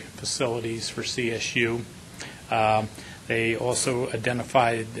sanitary facilities for CSU. They also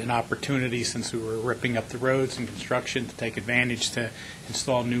identified an opportunity, since we were ripping up the roads and construction, to take advantage to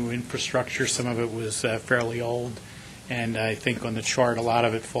install new infrastructure. Some of it was fairly old, and I think on the chart a lot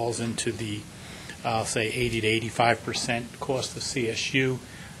of it falls into the, I'll say, 80 to 85% cost of CSU.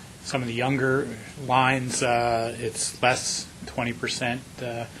 Some of the younger lines, it's less, 20%,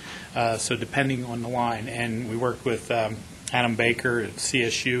 so depending on the line. And we worked with Adam Baker at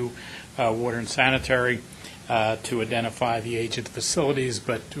CSU Water and Sanitary to identify the age of the facilities,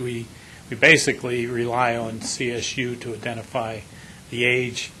 but we basically rely on CSU to identify the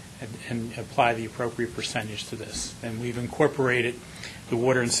age and apply the appropriate percentage to this. And we've incorporated the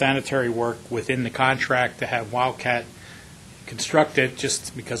water and sanitary work within the contract to have Wildcat construct it,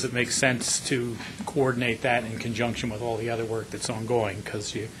 just because it makes sense to coordinate that in conjunction with all the other work that's ongoing,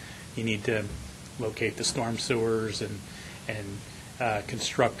 because you need to locate the storm sewers and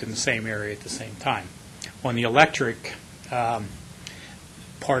construct in the same area at the same time. On the electric,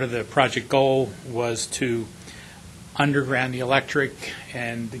 part of the project goal was to underground the electric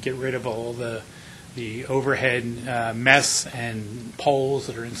and to get rid of all the overhead mess and poles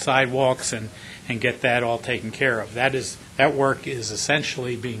that are in sidewalks and get that all taken care of. That work is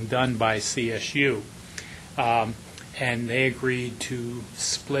essentially being done by CSU, and they agreed to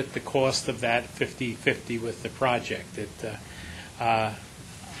split the cost of that 50-50 with the project.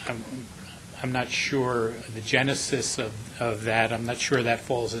 I'm not sure the genesis of that. I'm not sure that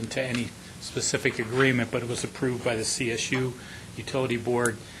falls into any specific agreement, but it was approved by the CSU Utility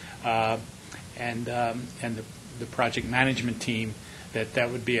Board and the project management team that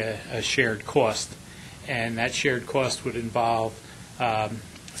would be a shared cost. And that shared cost would involve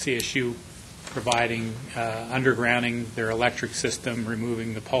CSU providing undergrounding their electric system,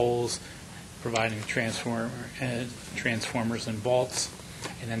 removing the poles, providing transformers and vaults,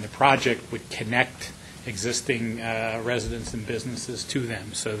 and then the project would connect existing residents and businesses to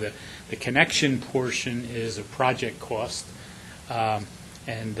them. So the connection portion is a project cost, and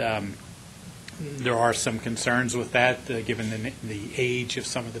there are some concerns with that, given the age of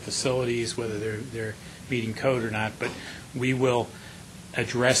some of the facilities, whether they're meeting code or not. But we will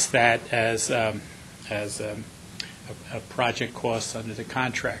address that as a project cost under the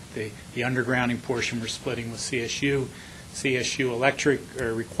contract. The undergrounding portion we're splitting with CSU. CSU Electric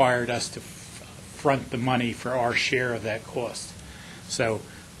required us to front the money for our share of that cost. So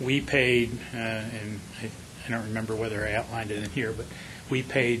we paid, and I don't remember whether I outlined it in here, but we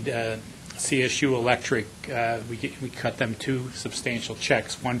paid CSU Electric, we cut them two substantial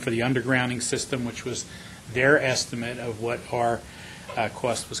checks, one for the undergrounding system, which was their estimate of what our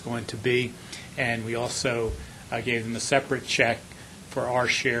cost was going to be, and we also gave them a separate check for our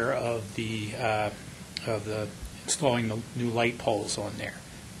share of the installing the new light poles on there,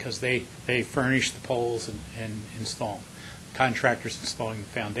 because they furnish the poles and install them. The contractors installing the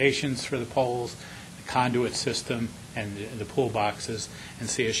foundations for the poles, the conduit system, and the pool boxes, and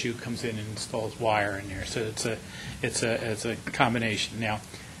CSU comes in and installs wire in there. So it's a combination. Now,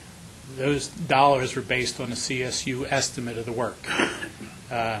 those dollars were based on a CSU estimate of the work.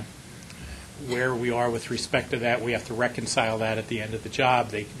 Where we are with respect to that, we have to reconcile that at the end of the job.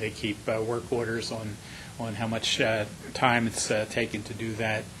 They keep work orders on how much time it's taken to do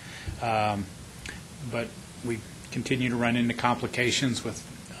that. But we continue to run into complications with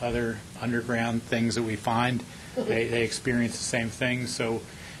other underground things that we find. They experience the same thing. So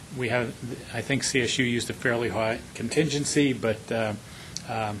we have, I think CSU used a fairly high contingency, but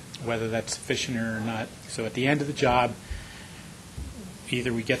whether that's sufficient or not. So at the end of the job,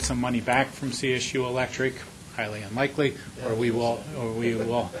 either we get some money back from CSU Electric, highly unlikely, or we will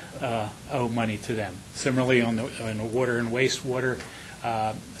owe money to them. Similarly, on the water and wastewater,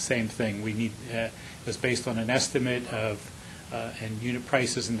 same thing. We need it was based on an estimate of and unit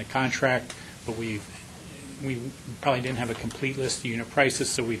prices in the contract, but we probably didn't have a complete list of unit prices,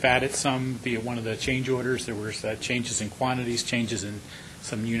 so we've added some via one of the change orders. There were changes in quantities, changes in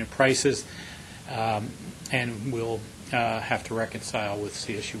some unit prices, and we'll have to reconcile with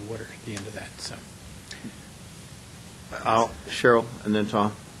CSU Water at the end of that. So, Cheryl, and then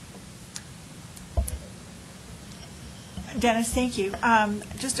Tom. Dennis, thank you.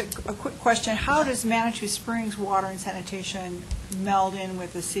 Just a quick question. How does Manitou Springs Water and Sanitation meld in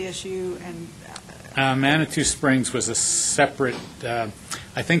with the CSU and Manitou Springs was a separate,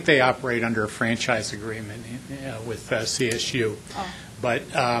 I think they operate under a franchise agreement with CSU. Oh. But,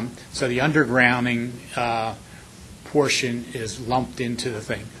 so the undergrounding portion is lumped into the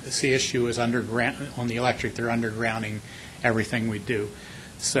thing. The CSU is underground, on the electric, they're undergrounding everything we do.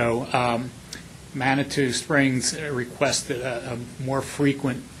 So Manitou Springs requested a more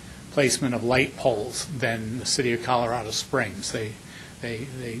frequent placement of light poles than the city of Colorado Springs. They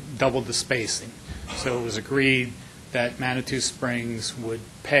doubled the spacing. So it was agreed that Manitou Springs would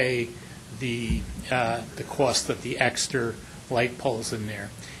pay the cost of the extra light poles in there.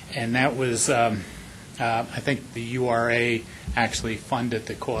 And that was, I think the URA actually funded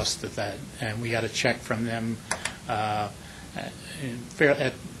the cost of that. And we got a check from them, not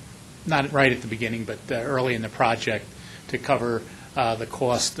right at the beginning, but early in the project, to cover the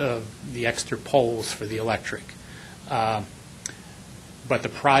cost of the extra poles for the electric. But the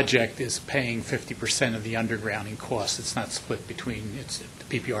project is paying 50% of the undergrounding cost. It's not split between, the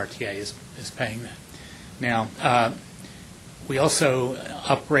PPRTA is paying that. Now, we also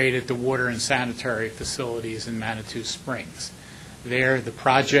upgraded the water and sanitary facilities in Manitou Springs. There, the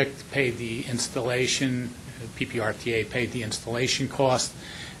project paid the installation, PPRTA paid the installation cost.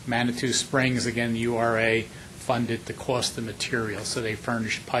 Manitou Springs, again, the URA funded the cost of materials, so they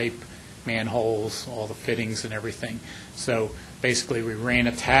furnished pipe, manholes, all the fittings and everything. So basically, we ran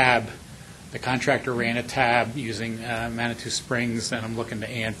a tab. The contractor ran a tab using Manitou Springs, and I'm looking to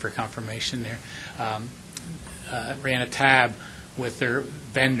Ann for confirmation there. Ran a tab with their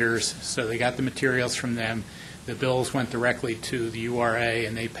vendors, so they got the materials from them. The bills went directly to the URA,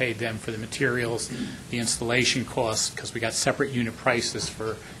 and they paid them for the materials, the installation costs, because we got separate unit prices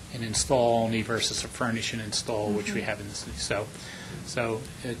for an install only versus a furnish and install, which we have in the city.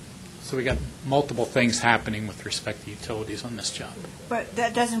 So we got multiple things happening with respect to utilities on this job. But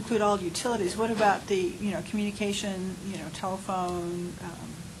that does include all utilities. What about the, communication, telephone,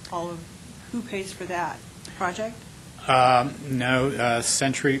 who pays for that? Project? No,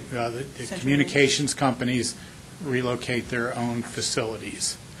 Century, the communications companies relocate their own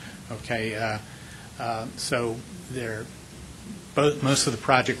facilities. Okay, so most of the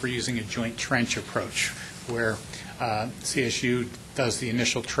project we're using a joint trench approach, where CSU does the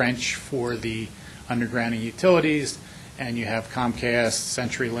initial trench for the undergrounding utilities, and you have Comcast,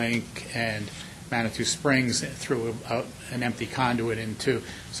 CenturyLink, and Manitou Springs through an empty conduit into.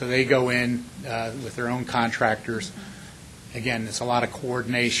 So they go in with their own contractors. Again, it's a lot of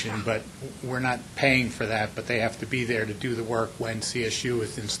coordination, but we're not paying for that, but they have to be there to do the work when CSU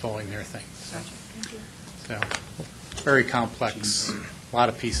is installing their things. Gotcha. Thank you. So, very complex, a lot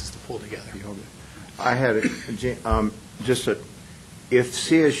of pieces to pull together. I had if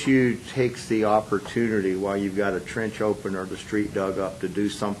CSU takes the opportunity while you've got a trench open or the street dug up to do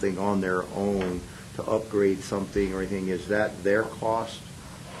something on their own to upgrade something or anything, is that their cost?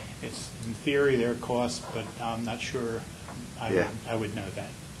 It's in theory their cost, but I'm not sure I would know that.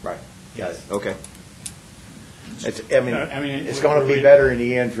 Right. Got it. Okay. It's going to be better in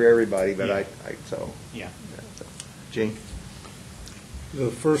the end for everybody, but yeah. Gene? The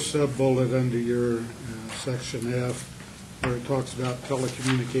first sub-bullet under your section F, where it talks about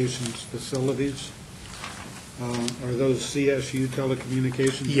telecommunications facilities, are those CSU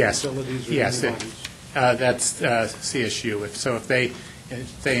telecommunications facilities? Or yes, that's CSU.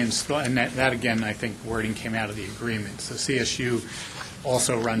 If they install, and that again, I think wording came out of the agreement. So CSU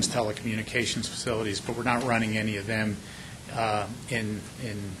also runs telecommunications facilities, but we're not running any of them on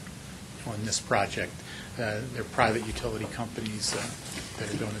this project. They're private utility companies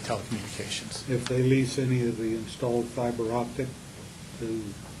that are doing the telecommunications. If they lease any of the installed fiber optic to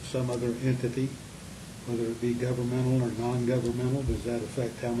some other entity, whether it be governmental or non-governmental? Does that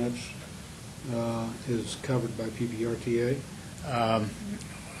affect how much is covered by PBRTA?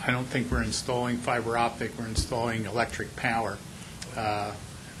 I don't think we're installing fiber optic. We're installing electric power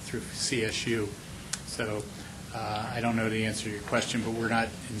through CSU. So I don't know the answer to your question, but we're not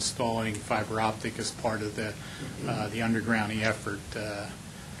installing fiber optic as part of the undergrounding effort.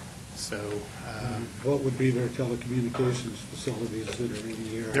 What would be their telecommunications facilities that are in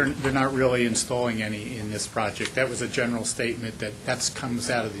the area? They're not really installing any in this project. That was a general statement that comes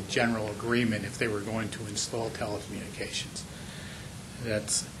out of the general agreement if they were going to install telecommunications.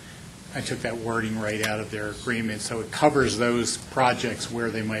 I took that wording right out of their agreement, so it covers those projects where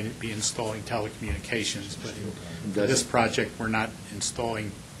they might be installing telecommunications. But in this project, we're not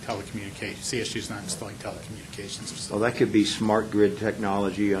installing telecommunications. CSU's not installing telecommunications. Well, that could be smart grid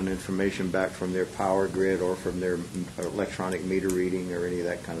technology on information back from their power grid or from their electronic meter reading or any of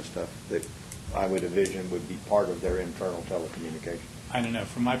that kind of stuff that I would envision would be part of their internal telecommunications. I don't know.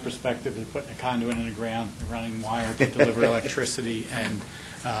 From my perspective, they're putting a conduit in the ground, they're running wire to deliver electricity, and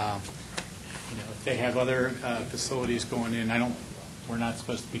if they have other facilities going in, we're not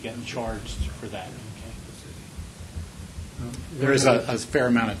supposed to be getting charged for that. Okay? There is a fair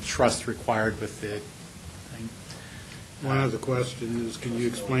amount of trust required with the thing. One other question is, can you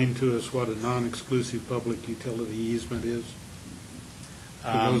explain to us what a non-exclusive public utility easement is?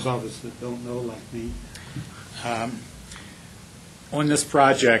 For those of us that don't know, like me. On this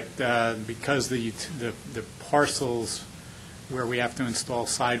project, because the parcels where we have to install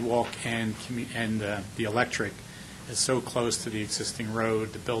sidewalk and the electric is so close to the existing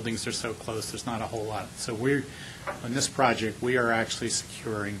road, the buildings are so close, there's not a whole lot. So on this project, we are actually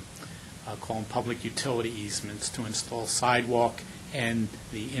securing, call them public utility easements, to install sidewalk and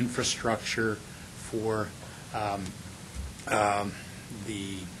the infrastructure for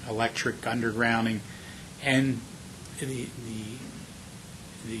the electric undergrounding and the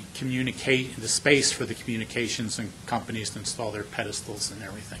space for the communications and companies to install their pedestals and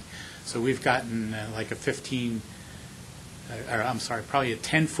everything. So we've gotten like a probably a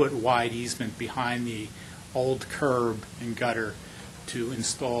 10-foot wide easement behind the old curb and gutter to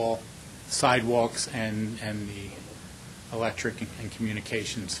install sidewalks and the electric and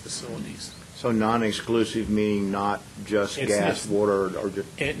communications facilities. So non-exclusive meaning not just gas, water, or just...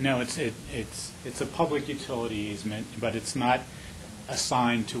 No, it's a public utility easement, but it's not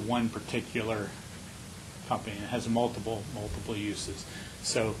assigned to one particular company. It has multiple uses.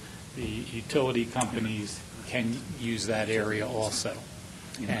 So the utility companies can use that area also.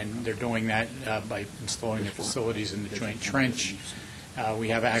 And they're doing that by installing their facilities in the joint trench. We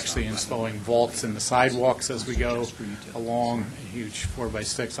have actually installing vaults in the sidewalks as we go along, huge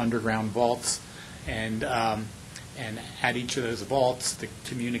 4x6 underground vaults. And at each of those vaults, the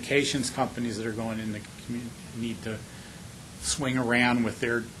communications companies that are going in need to swing around with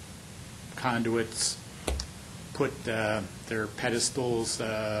their conduits, put their pedestals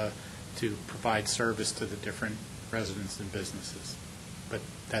to provide service to the different residents and businesses. But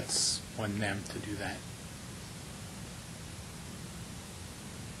that's on them to do that.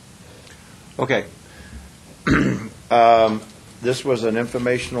 Okay. This was an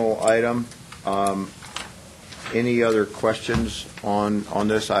informational item. Any other questions on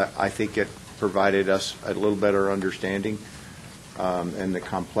this? I think it provided us a little better understanding and the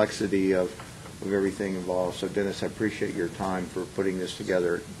complexity of everything involved. So, Dennis, I appreciate your time for putting this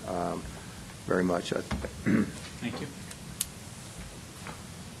together very much. Thank you.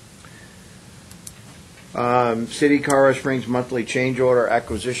 City Colorado Springs monthly change order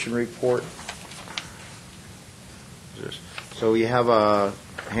acquisition report. So you have a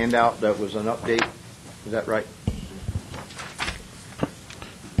handout that was an update. Is that right?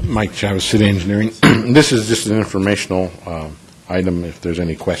 Mike Chavez, City Engineering. This is just an informational item. If there's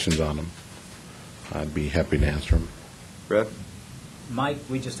any questions on them, I'd be happy to answer them. Brett? Mike,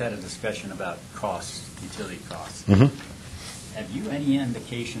 we just had a discussion about costs, utility costs. Mm-hmm. Have you any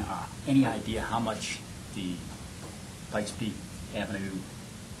indication, any idea how much the Pikes Peak Avenue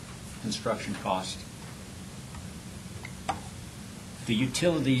construction cost? The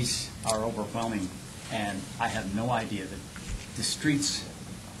utilities are overwhelming, and I have no idea that the street's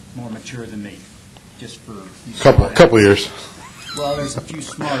more mature than me, just for... Couple years. Well, there's a few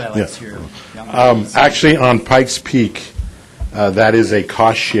smart outlets here. Actually, on Pikes Peak, that is a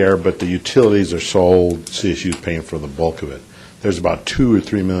cost share, but the utilities are sold. CSU's paying for the bulk of it. There's about $2 or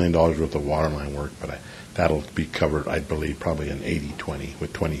 $3 million worth of water line work, but that'll be covered, I believe, probably an 80-20,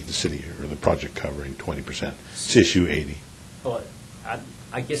 with 20 the city or the project covering 20%. CSU 80. Well,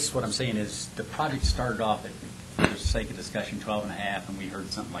 I guess what I'm saying is the project started off at, for the sake of discussion, 12 and a half, and we heard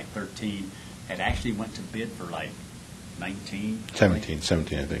something like 13, It actually went to bid for like 19?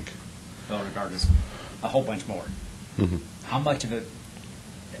 17, I think. Well, regardless, a whole bunch more. Mhm. How much of it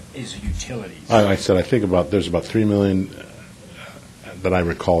is utilities? I said, I think there's about 3 million, that I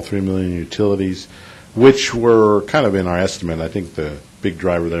recall, 3 million utilities, which were kind of in our estimate. I think the big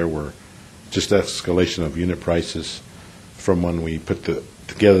driver there were just escalation of unit prices from when we put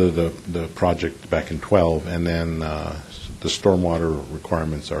together the project back in 12, and then the stormwater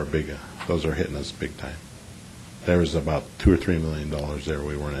requirements are big. Those are hitting us big time. There was about $2 or $3 million there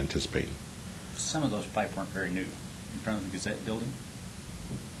we weren't anticipating. Some of those pipes weren't very new in front of the Gazette building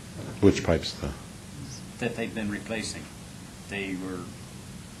Which pipes? that they've been replacing. They've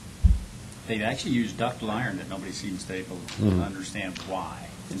actually used ductile iron that nobody seems to be able to Mhm. understand why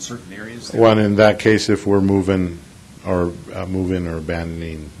in certain areas. Well, in that case, if we're moving or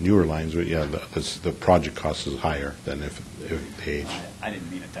abandoning newer lines, yeah, the project cost is higher than if they age. I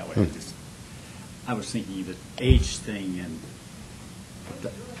didn't mean it that way. I was thinking the age thing and.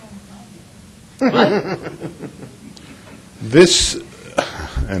 This,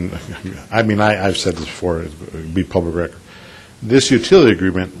 and I mean, I've said this before, it would be public record. This utility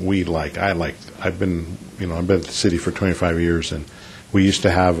agreement we like. I've been at the city for 25 years, and we used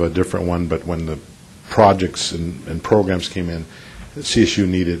to have a different one, but when the projects and programs came in, CSU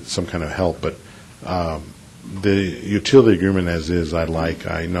needed some kind of help. But the utility agreement as is, I like.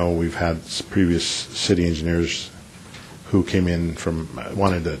 I know we've had previous city engineers who came in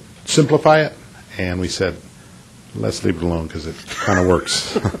wanted to simplify it, and we said, let's leave it alone because it kind of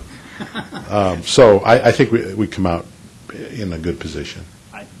works. So I think we come out in a good position.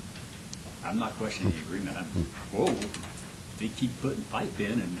 I'm not questioning the agreement. Whoa, they keep putting pipe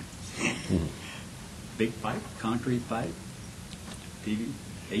in and big pipe, concrete pipe,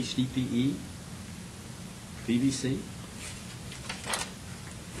 HDPE, PVC.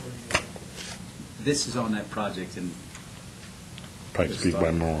 This is on that project and. Probably speak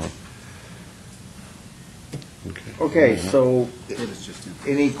by more. Okay, so It was just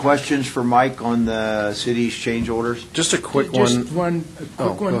any questions for Mike on the city's change orders? Just a quick one. Just one, a quick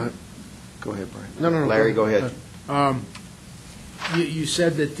Go one. ahead. Go ahead, Brian. No. Larry, go ahead. You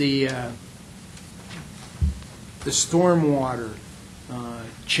said that the stormwater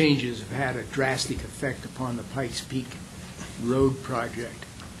changes have had a drastic effect upon the Pikes Peak Road project.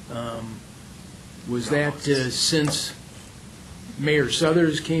 Was that since Mayor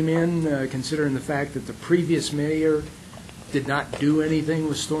Suthers came in, considering the fact that the previous mayor did not do anything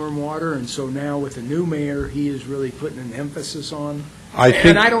with stormwater, and so now with the new mayor, he is really putting an emphasis on?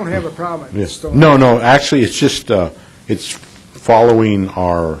 And I don't have a problem with stormwater. No, actually, it's just, it's following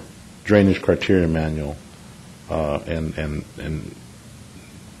our drainage criteria manual, and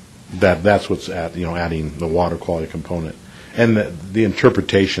that's what's adding the water quality component. And the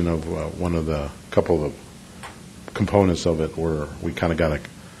interpretation of one of the couple of components of it where we kind of got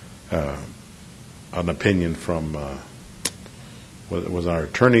an opinion from was our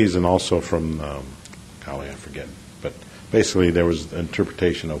attorneys and also from golly, I forget, but basically there was an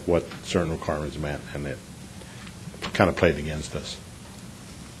interpretation of what certain requirements meant, and it kind of played against us.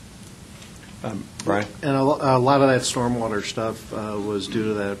 Brian? And a lot of that stormwater stuff was due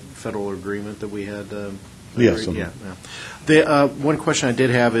to that federal agreement that we had. Yes. One question I did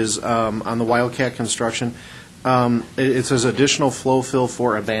have is on the Wildcat construction. It says additional flow fill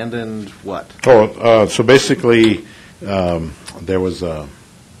for abandoned what? So basically, there was a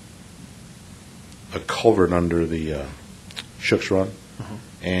culvert under the Shooks Run,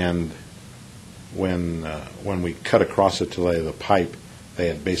 and when we cut across it to lay the pipe, they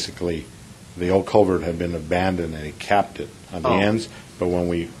had basically, the old culvert had been abandoned and it capped it on the ends, but when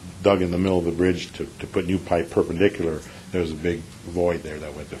we dug in the middle of the bridge to put new pipe perpendicular, there was a big void there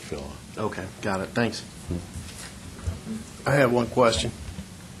that we had to fill. Okay, got it, thanks. I have one question.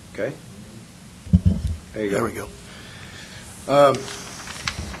 Okay. There you go. There we go.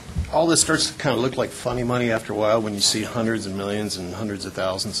 All this starts to kind of look like funny money after a while when you see hundreds of millions and hundreds of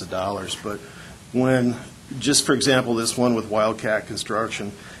thousands of dollars. But when, just for example, this one with Wildcat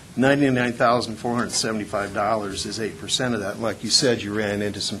Construction, $99,475 is 8% of that. Like you said, you ran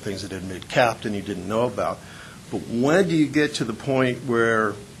into some things that had been capped and you didn't know about. But when do you get to the point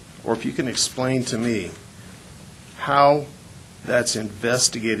where, or if you can explain to me, how that's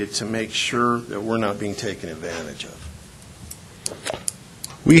investigated to make sure that we're not being taken advantage of?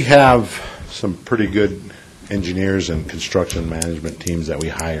 We have some pretty good engineers and construction management teams that we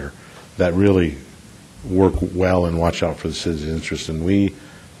hire that really work well and watch out for the citizen's interest, and we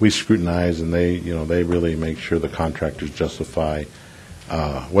scrutinize, and they really make sure the contractors justify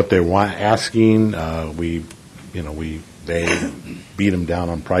what they want asking. We They beat them down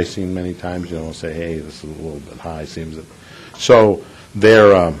on pricing many times, say, hey, this is a little bit high, seems it. So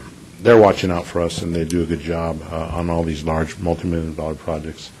they're watching out for us, and they do a good job on all these large multi-million-dollar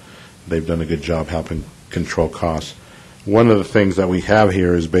projects. They've done a good job helping control costs. One of the things that we have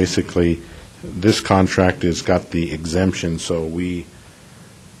here is basically this contract has got the exemption, so we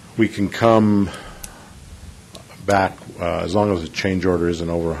can come back as long as the change order isn't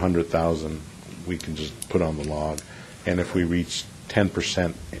over 100,000. We can just put on the log, and if we reach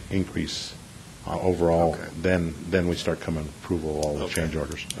 10% increase overall, then we start coming approval of all the change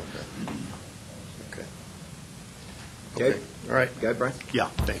orders. Okay. All right. Got it, Brian? Yeah,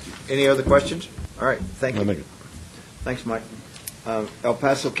 thank you. Any other questions? All right. Thank you. Thank you. Thanks, Mike. El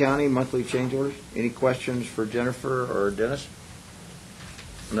Paso County monthly change orders. Any questions for Jennifer or Dennis?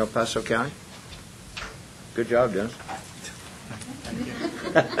 In El Paso County? Good job, Dennis.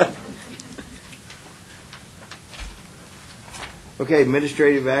 Okay,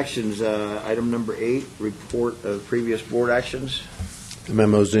 administrative actions. Item number 8, report of previous board actions. The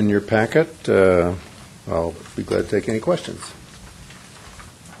memo's in your packet. I'll be glad to take any questions.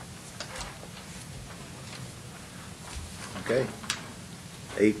 Okay.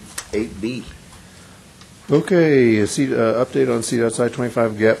 8B. Okay, update on CDOT's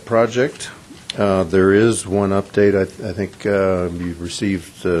I-25 GAP project. There is one update. I think you've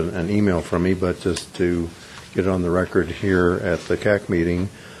received an email from me, but just to get it on the record here at the CAC meeting,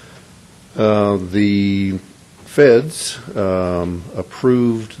 the feds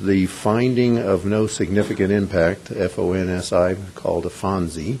approved the finding of no significant impact, FONSI, called a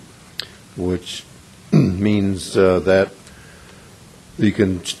FONSI, which means that you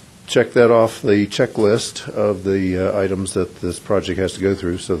can check that off the checklist of the items that this project has to go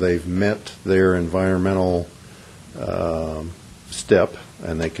through. So they've met their environmental step,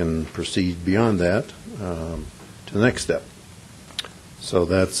 and they can proceed beyond that to the next step. So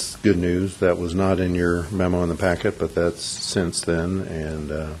that's good news. That was not in your memo in the packet, but that's since then.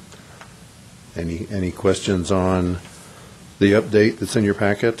 And any questions on the update that's in your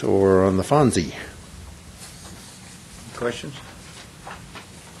packet or on the FONSI? Questions?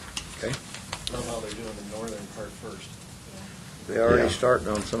 Okay. Love how they're doing the northern part first. They already starting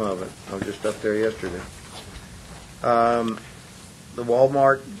on some of it. I was just up there yesterday. The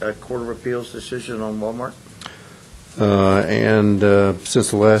Walmart Court of Appeals decision on Walmart. And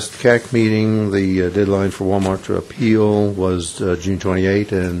since the last CAC meeting, the deadline for Walmart to appeal was June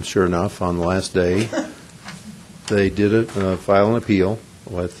 28, and sure enough, on the last day, they did it, file an appeal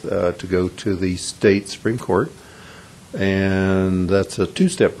to go to the state Supreme Court. And that's a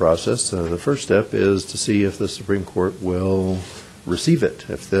two-step process. The first step is to see if the Supreme Court will receive it,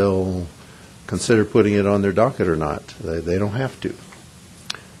 if they'll consider putting it on their docket or not. They don't have to.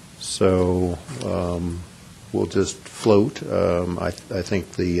 So we'll just float. I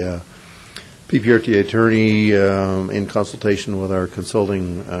think the PPRTA attorney, in consultation with our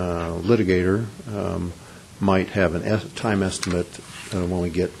consulting litigator, might have a time estimate when we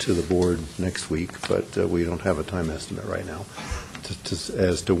get to the board next week, but we don't have a time estimate right now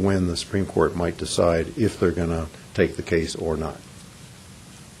as to when the Supreme Court might decide if they're going to take the case or not.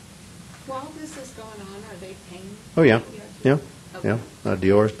 While this is going on, are they paying? Oh, yeah. Yeah. Okay. Yeah.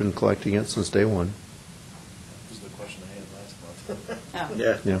 DOR's been collecting it since day one. This is the question I had last month. Oh,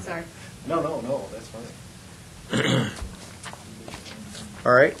 Yeah. Yeah. sorry. No, that's fine.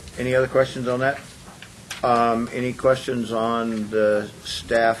 All right. Any other questions on that? Any questions on the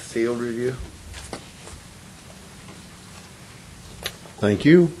staff field review? Thank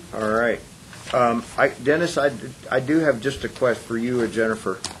you. All right. Dennis, I do have just a question for you or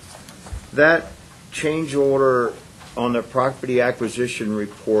Jennifer. That change order on the property acquisition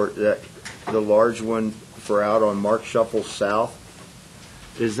report, that the large one for out on Mark Shuffle South,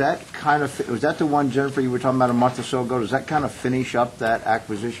 is that kind of, was that the one, Jennifer, you were talking about a month or so ago? Does that kind of finish up that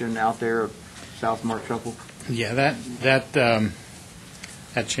acquisition out there of South Mark Shuffle? Yeah, that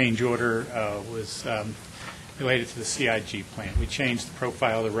change order was related to the CIG plant. We changed the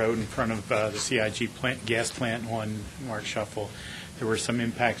profile of the road in front of the CIG plant, gas plant on Mark Shuffle. There were some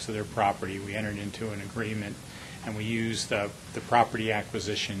impacts to their property. We entered into an agreement, and we used the property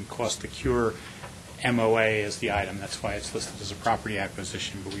acquisition cost to cure MOA as the item. That's why it's listed as a property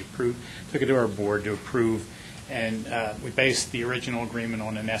acquisition. But we took it to our board to approve, and we based the original agreement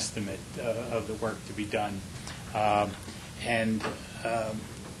on an estimate of the work to be done.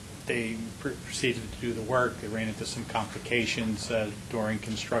 They proceeded to do the work. They ran into some complications during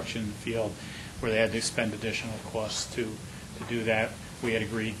construction in the field where they had to spend additional costs to do that. We had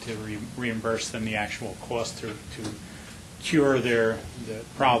agreed to reimburse them the actual cost to cure the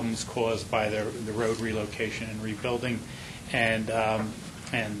problems caused by the road relocation and rebuilding, and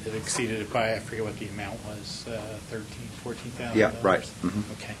it exceeded it by, I forget what the amount was, $14,000. Yeah, right. Mhm.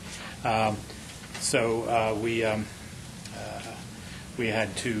 Okay. So we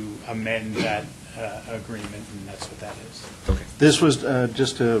had to amend that agreement, and that's what that is. Okay. This was,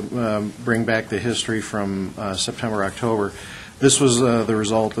 just to bring back the history from September, October, this was the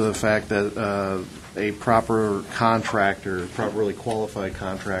result of the fact that a proper contractor, properly qualified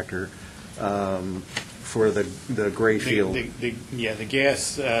contractor for the gray field. The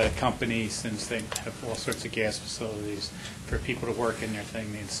gas company, since they have all sorts of gas facilities, for people to work in their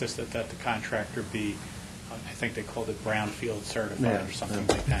thing, they insisted that the contractor be, I think they called it brownfield certified or something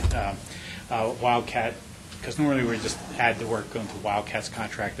like that. Wildcat, because normally we just add the work going to Wildcat's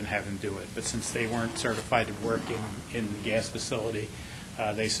contract and have them do it. But since they weren't certified to work in the gas facility,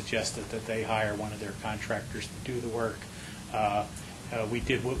 they suggested that they hire one of their contractors to do the work. We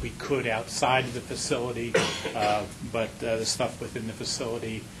did what we could outside of the facility, but the stuff within the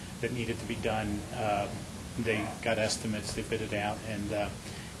facility that needed to be done, they got estimates, they bid it out, and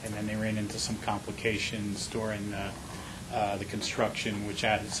then they ran into some complications during the construction, which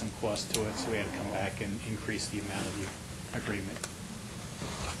added some cost to it, so we had to come back and increase the amount of the agreement.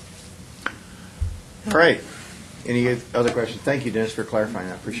 All right. Any other questions? Thank you, Dennis, for clarifying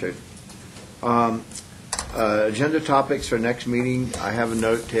that. Appreciate it. Agenda topics for next meeting. I have a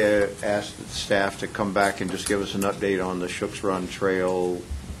note to ask the staff to come back and just give us an update on the Shooks Run Trail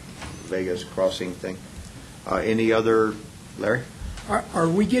Vegas crossing thing. Any other, Larry? Are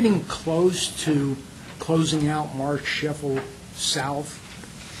we getting close to closing out Mark Sheffel South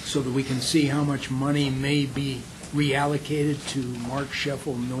so that we can see how much money may be reallocated to Mark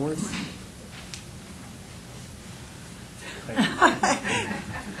Sheffel North?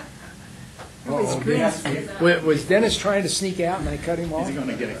 Was Dennis trying to sneak out and I cut him off? Is he going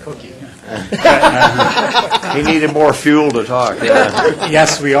to get a cookie? He needed more fuel to talk.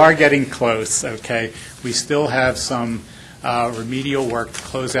 Yes, we are getting close, okay. We still have some remedial work to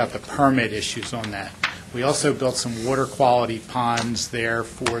close out the permit issues on that. We also built some water quality ponds there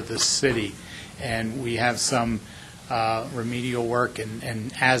for the city, and we have some remedial work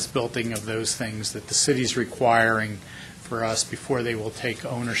and as-builting of those things that the city's requiring for us before they will take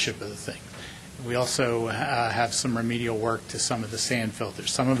ownership of the thing. We also have some remedial work to some of the sand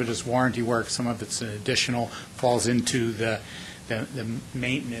filters. Some of it is warranty work, some of it's an additional, falls into the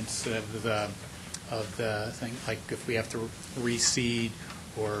maintenance of the thing, like if we have to reseed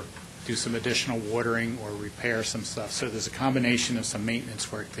or do some additional watering or repair some stuff. So there's a combination of some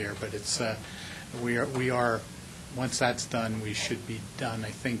maintenance work there, but it's we are once that's done, we should be done.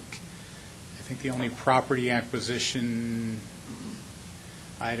 I think the only property acquisition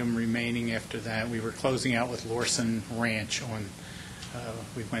item remaining after that, we were closing out with Lorson Ranch on,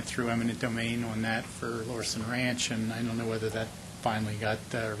 we went through eminent domain on that for Lorson Ranch, and I don't know whether that finally got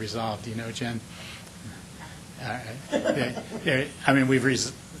resolved. Do you know, Jen? I mean, we've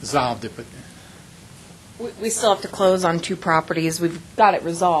resolved it, but... We still have to close on 2 properties. We've got it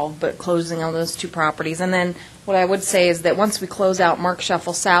resolved, but closing on those 2 properties. And then what I would say is that once we close out Mark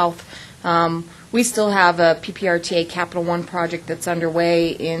Sheffel South, we still have a PPRTA Capital One project that's underway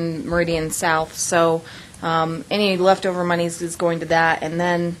in Meridian South. So any leftover monies is going to that, and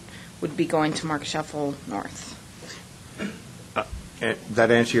then would be going to Mark Sheffel North.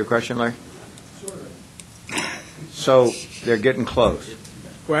 That answer your question, Larry? Sort of. So they're getting close.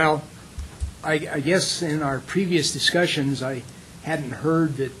 Well, I guess in our previous discussions, I hadn't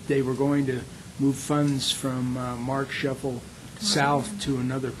heard that they were going to move funds from Mark Sheffel South to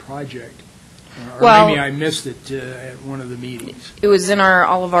another project. Or well, maybe I missed it at one of the meetings. It was in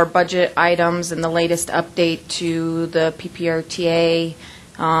all of our budget items and the latest update to the PPRTA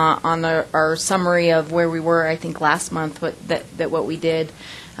on our summary of where we were, I think, last month, what we did.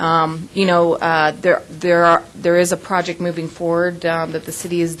 There is a project moving forward that the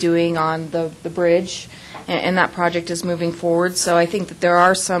city is doing on the bridge, and that project is moving forward. So I think that there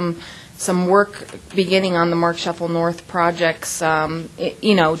are some work beginning on the Mark Sheffel North projects.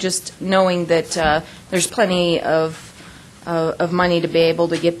 Just knowing that there's plenty of money to be able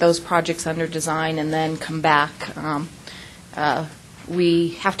to get those projects under design and then come back. We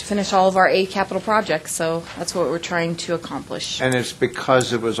have to finish all of our capital projects, so that's what we're trying to accomplish. And it's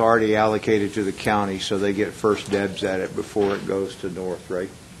because it was already allocated to the county, so they get first dibs at it before it goes to North, right?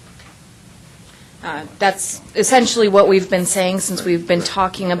 That's essentially what we've been saying since we've been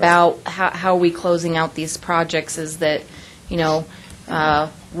talking about how we closing out these projects, is that,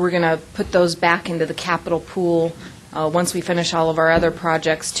 we're going to put those back into the capital pool once we finish all of our other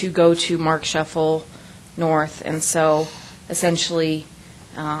projects to go to Mark Sheffel North. And so essentially,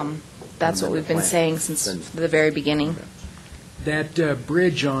 that's what we've been saying since the very beginning. That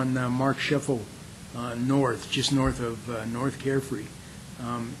bridge on Mark Shuffle North, just north of North Carefree,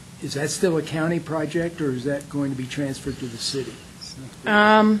 is that still a county project, or is that going to be transferred to the city?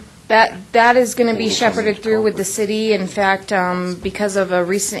 That is going to be shepherded through with the city. In fact, because of a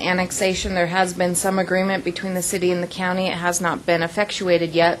recent annexation, there has been some agreement between the city and the county. It has not been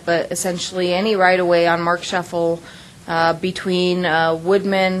effectuated yet, but essentially any right-of-way on Mark Shuffle between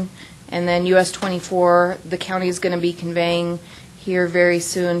Woodman and then US 24, the county is going to be conveying here very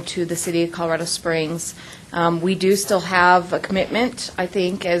soon to the city of Colorado Springs. We do still have a commitment, I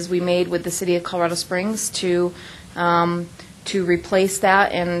think, as we made with the city of Colorado Springs to replace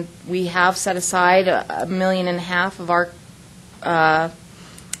that, and we have set aside $1.5 million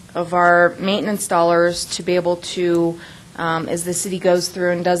of our maintenance dollars to be able to, as the city goes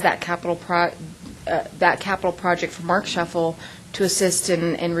through and does that capital project for Mark Shuffle, to assist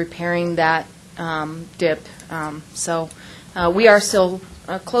in repairing that dip. So we are still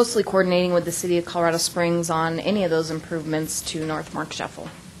closely coordinating with the city of Colorado Springs on any of those improvements to North Mark Shuffle.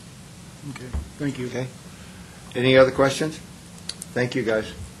 Okay, thank you. Okay. Any other questions? Thank you, guys.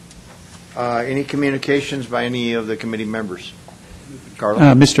 Any communications by any of the committee members?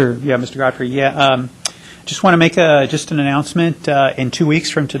 Carla? Mr. Godfrey, just want to make just an announcement. In 2 weeks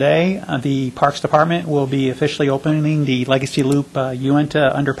from today, the Parks Department will be officially opening the Legacy Loop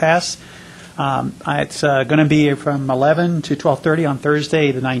Uinta underpass. It's going to be from 11 to 12:30 on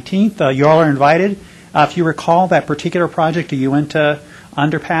Thursday, the 19th. You all are invited. If you recall, that particular project, the Uinta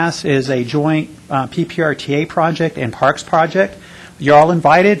underpass, is a joint PPRTA project and Parks project. You're all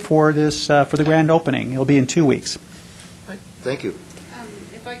invited for this for the grand opening. It'll be in 2 weeks. Thank you.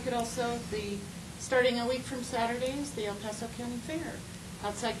 If I could also, starting a week from Saturday is the El Paso County Fair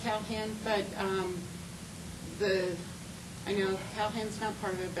outside Calhoun, but I know Calhoun's not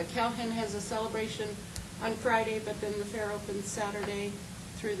part of it, but Calhoun has a celebration on Friday, but then the fair opens Saturday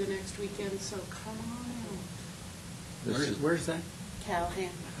through the next weekend, so come on out. Where's that?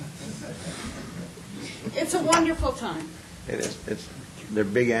 Calhoun. It's a wonderful time. It is. It's their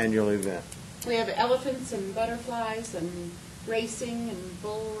big annual event. We have elephants and butterflies and racing and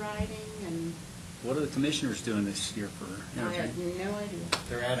bull riding and... What are the commissioners doing this year for? I have no idea.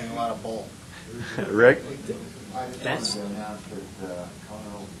 They're adding a lot of bull. Rick? That's announced that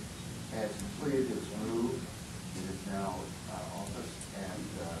Colorado has completed its move. It is now office and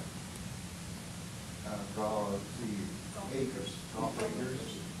golf acres,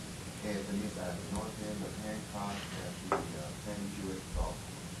 and beneath that north end of Hancock at the Penn Jewett Golf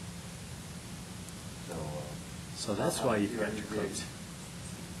Course. So that's why you've got your clothes.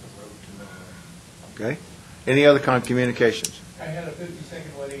 Okay. Any other communications? I had a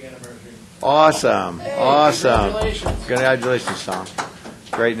 52nd wedding anniversary. Awesome. Hey, awesome. congratulations. Congratulations, Tom.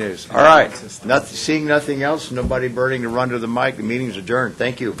 Great news. All right. Seeing nothing else, nobody burning to run to the mic, the meeting's adjourned.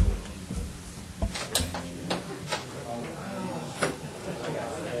 Thank you.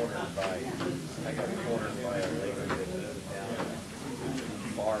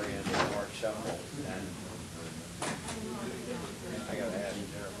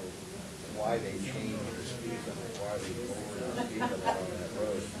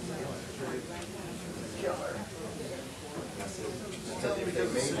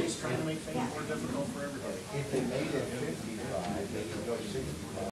 If they made it 55, they could go 65.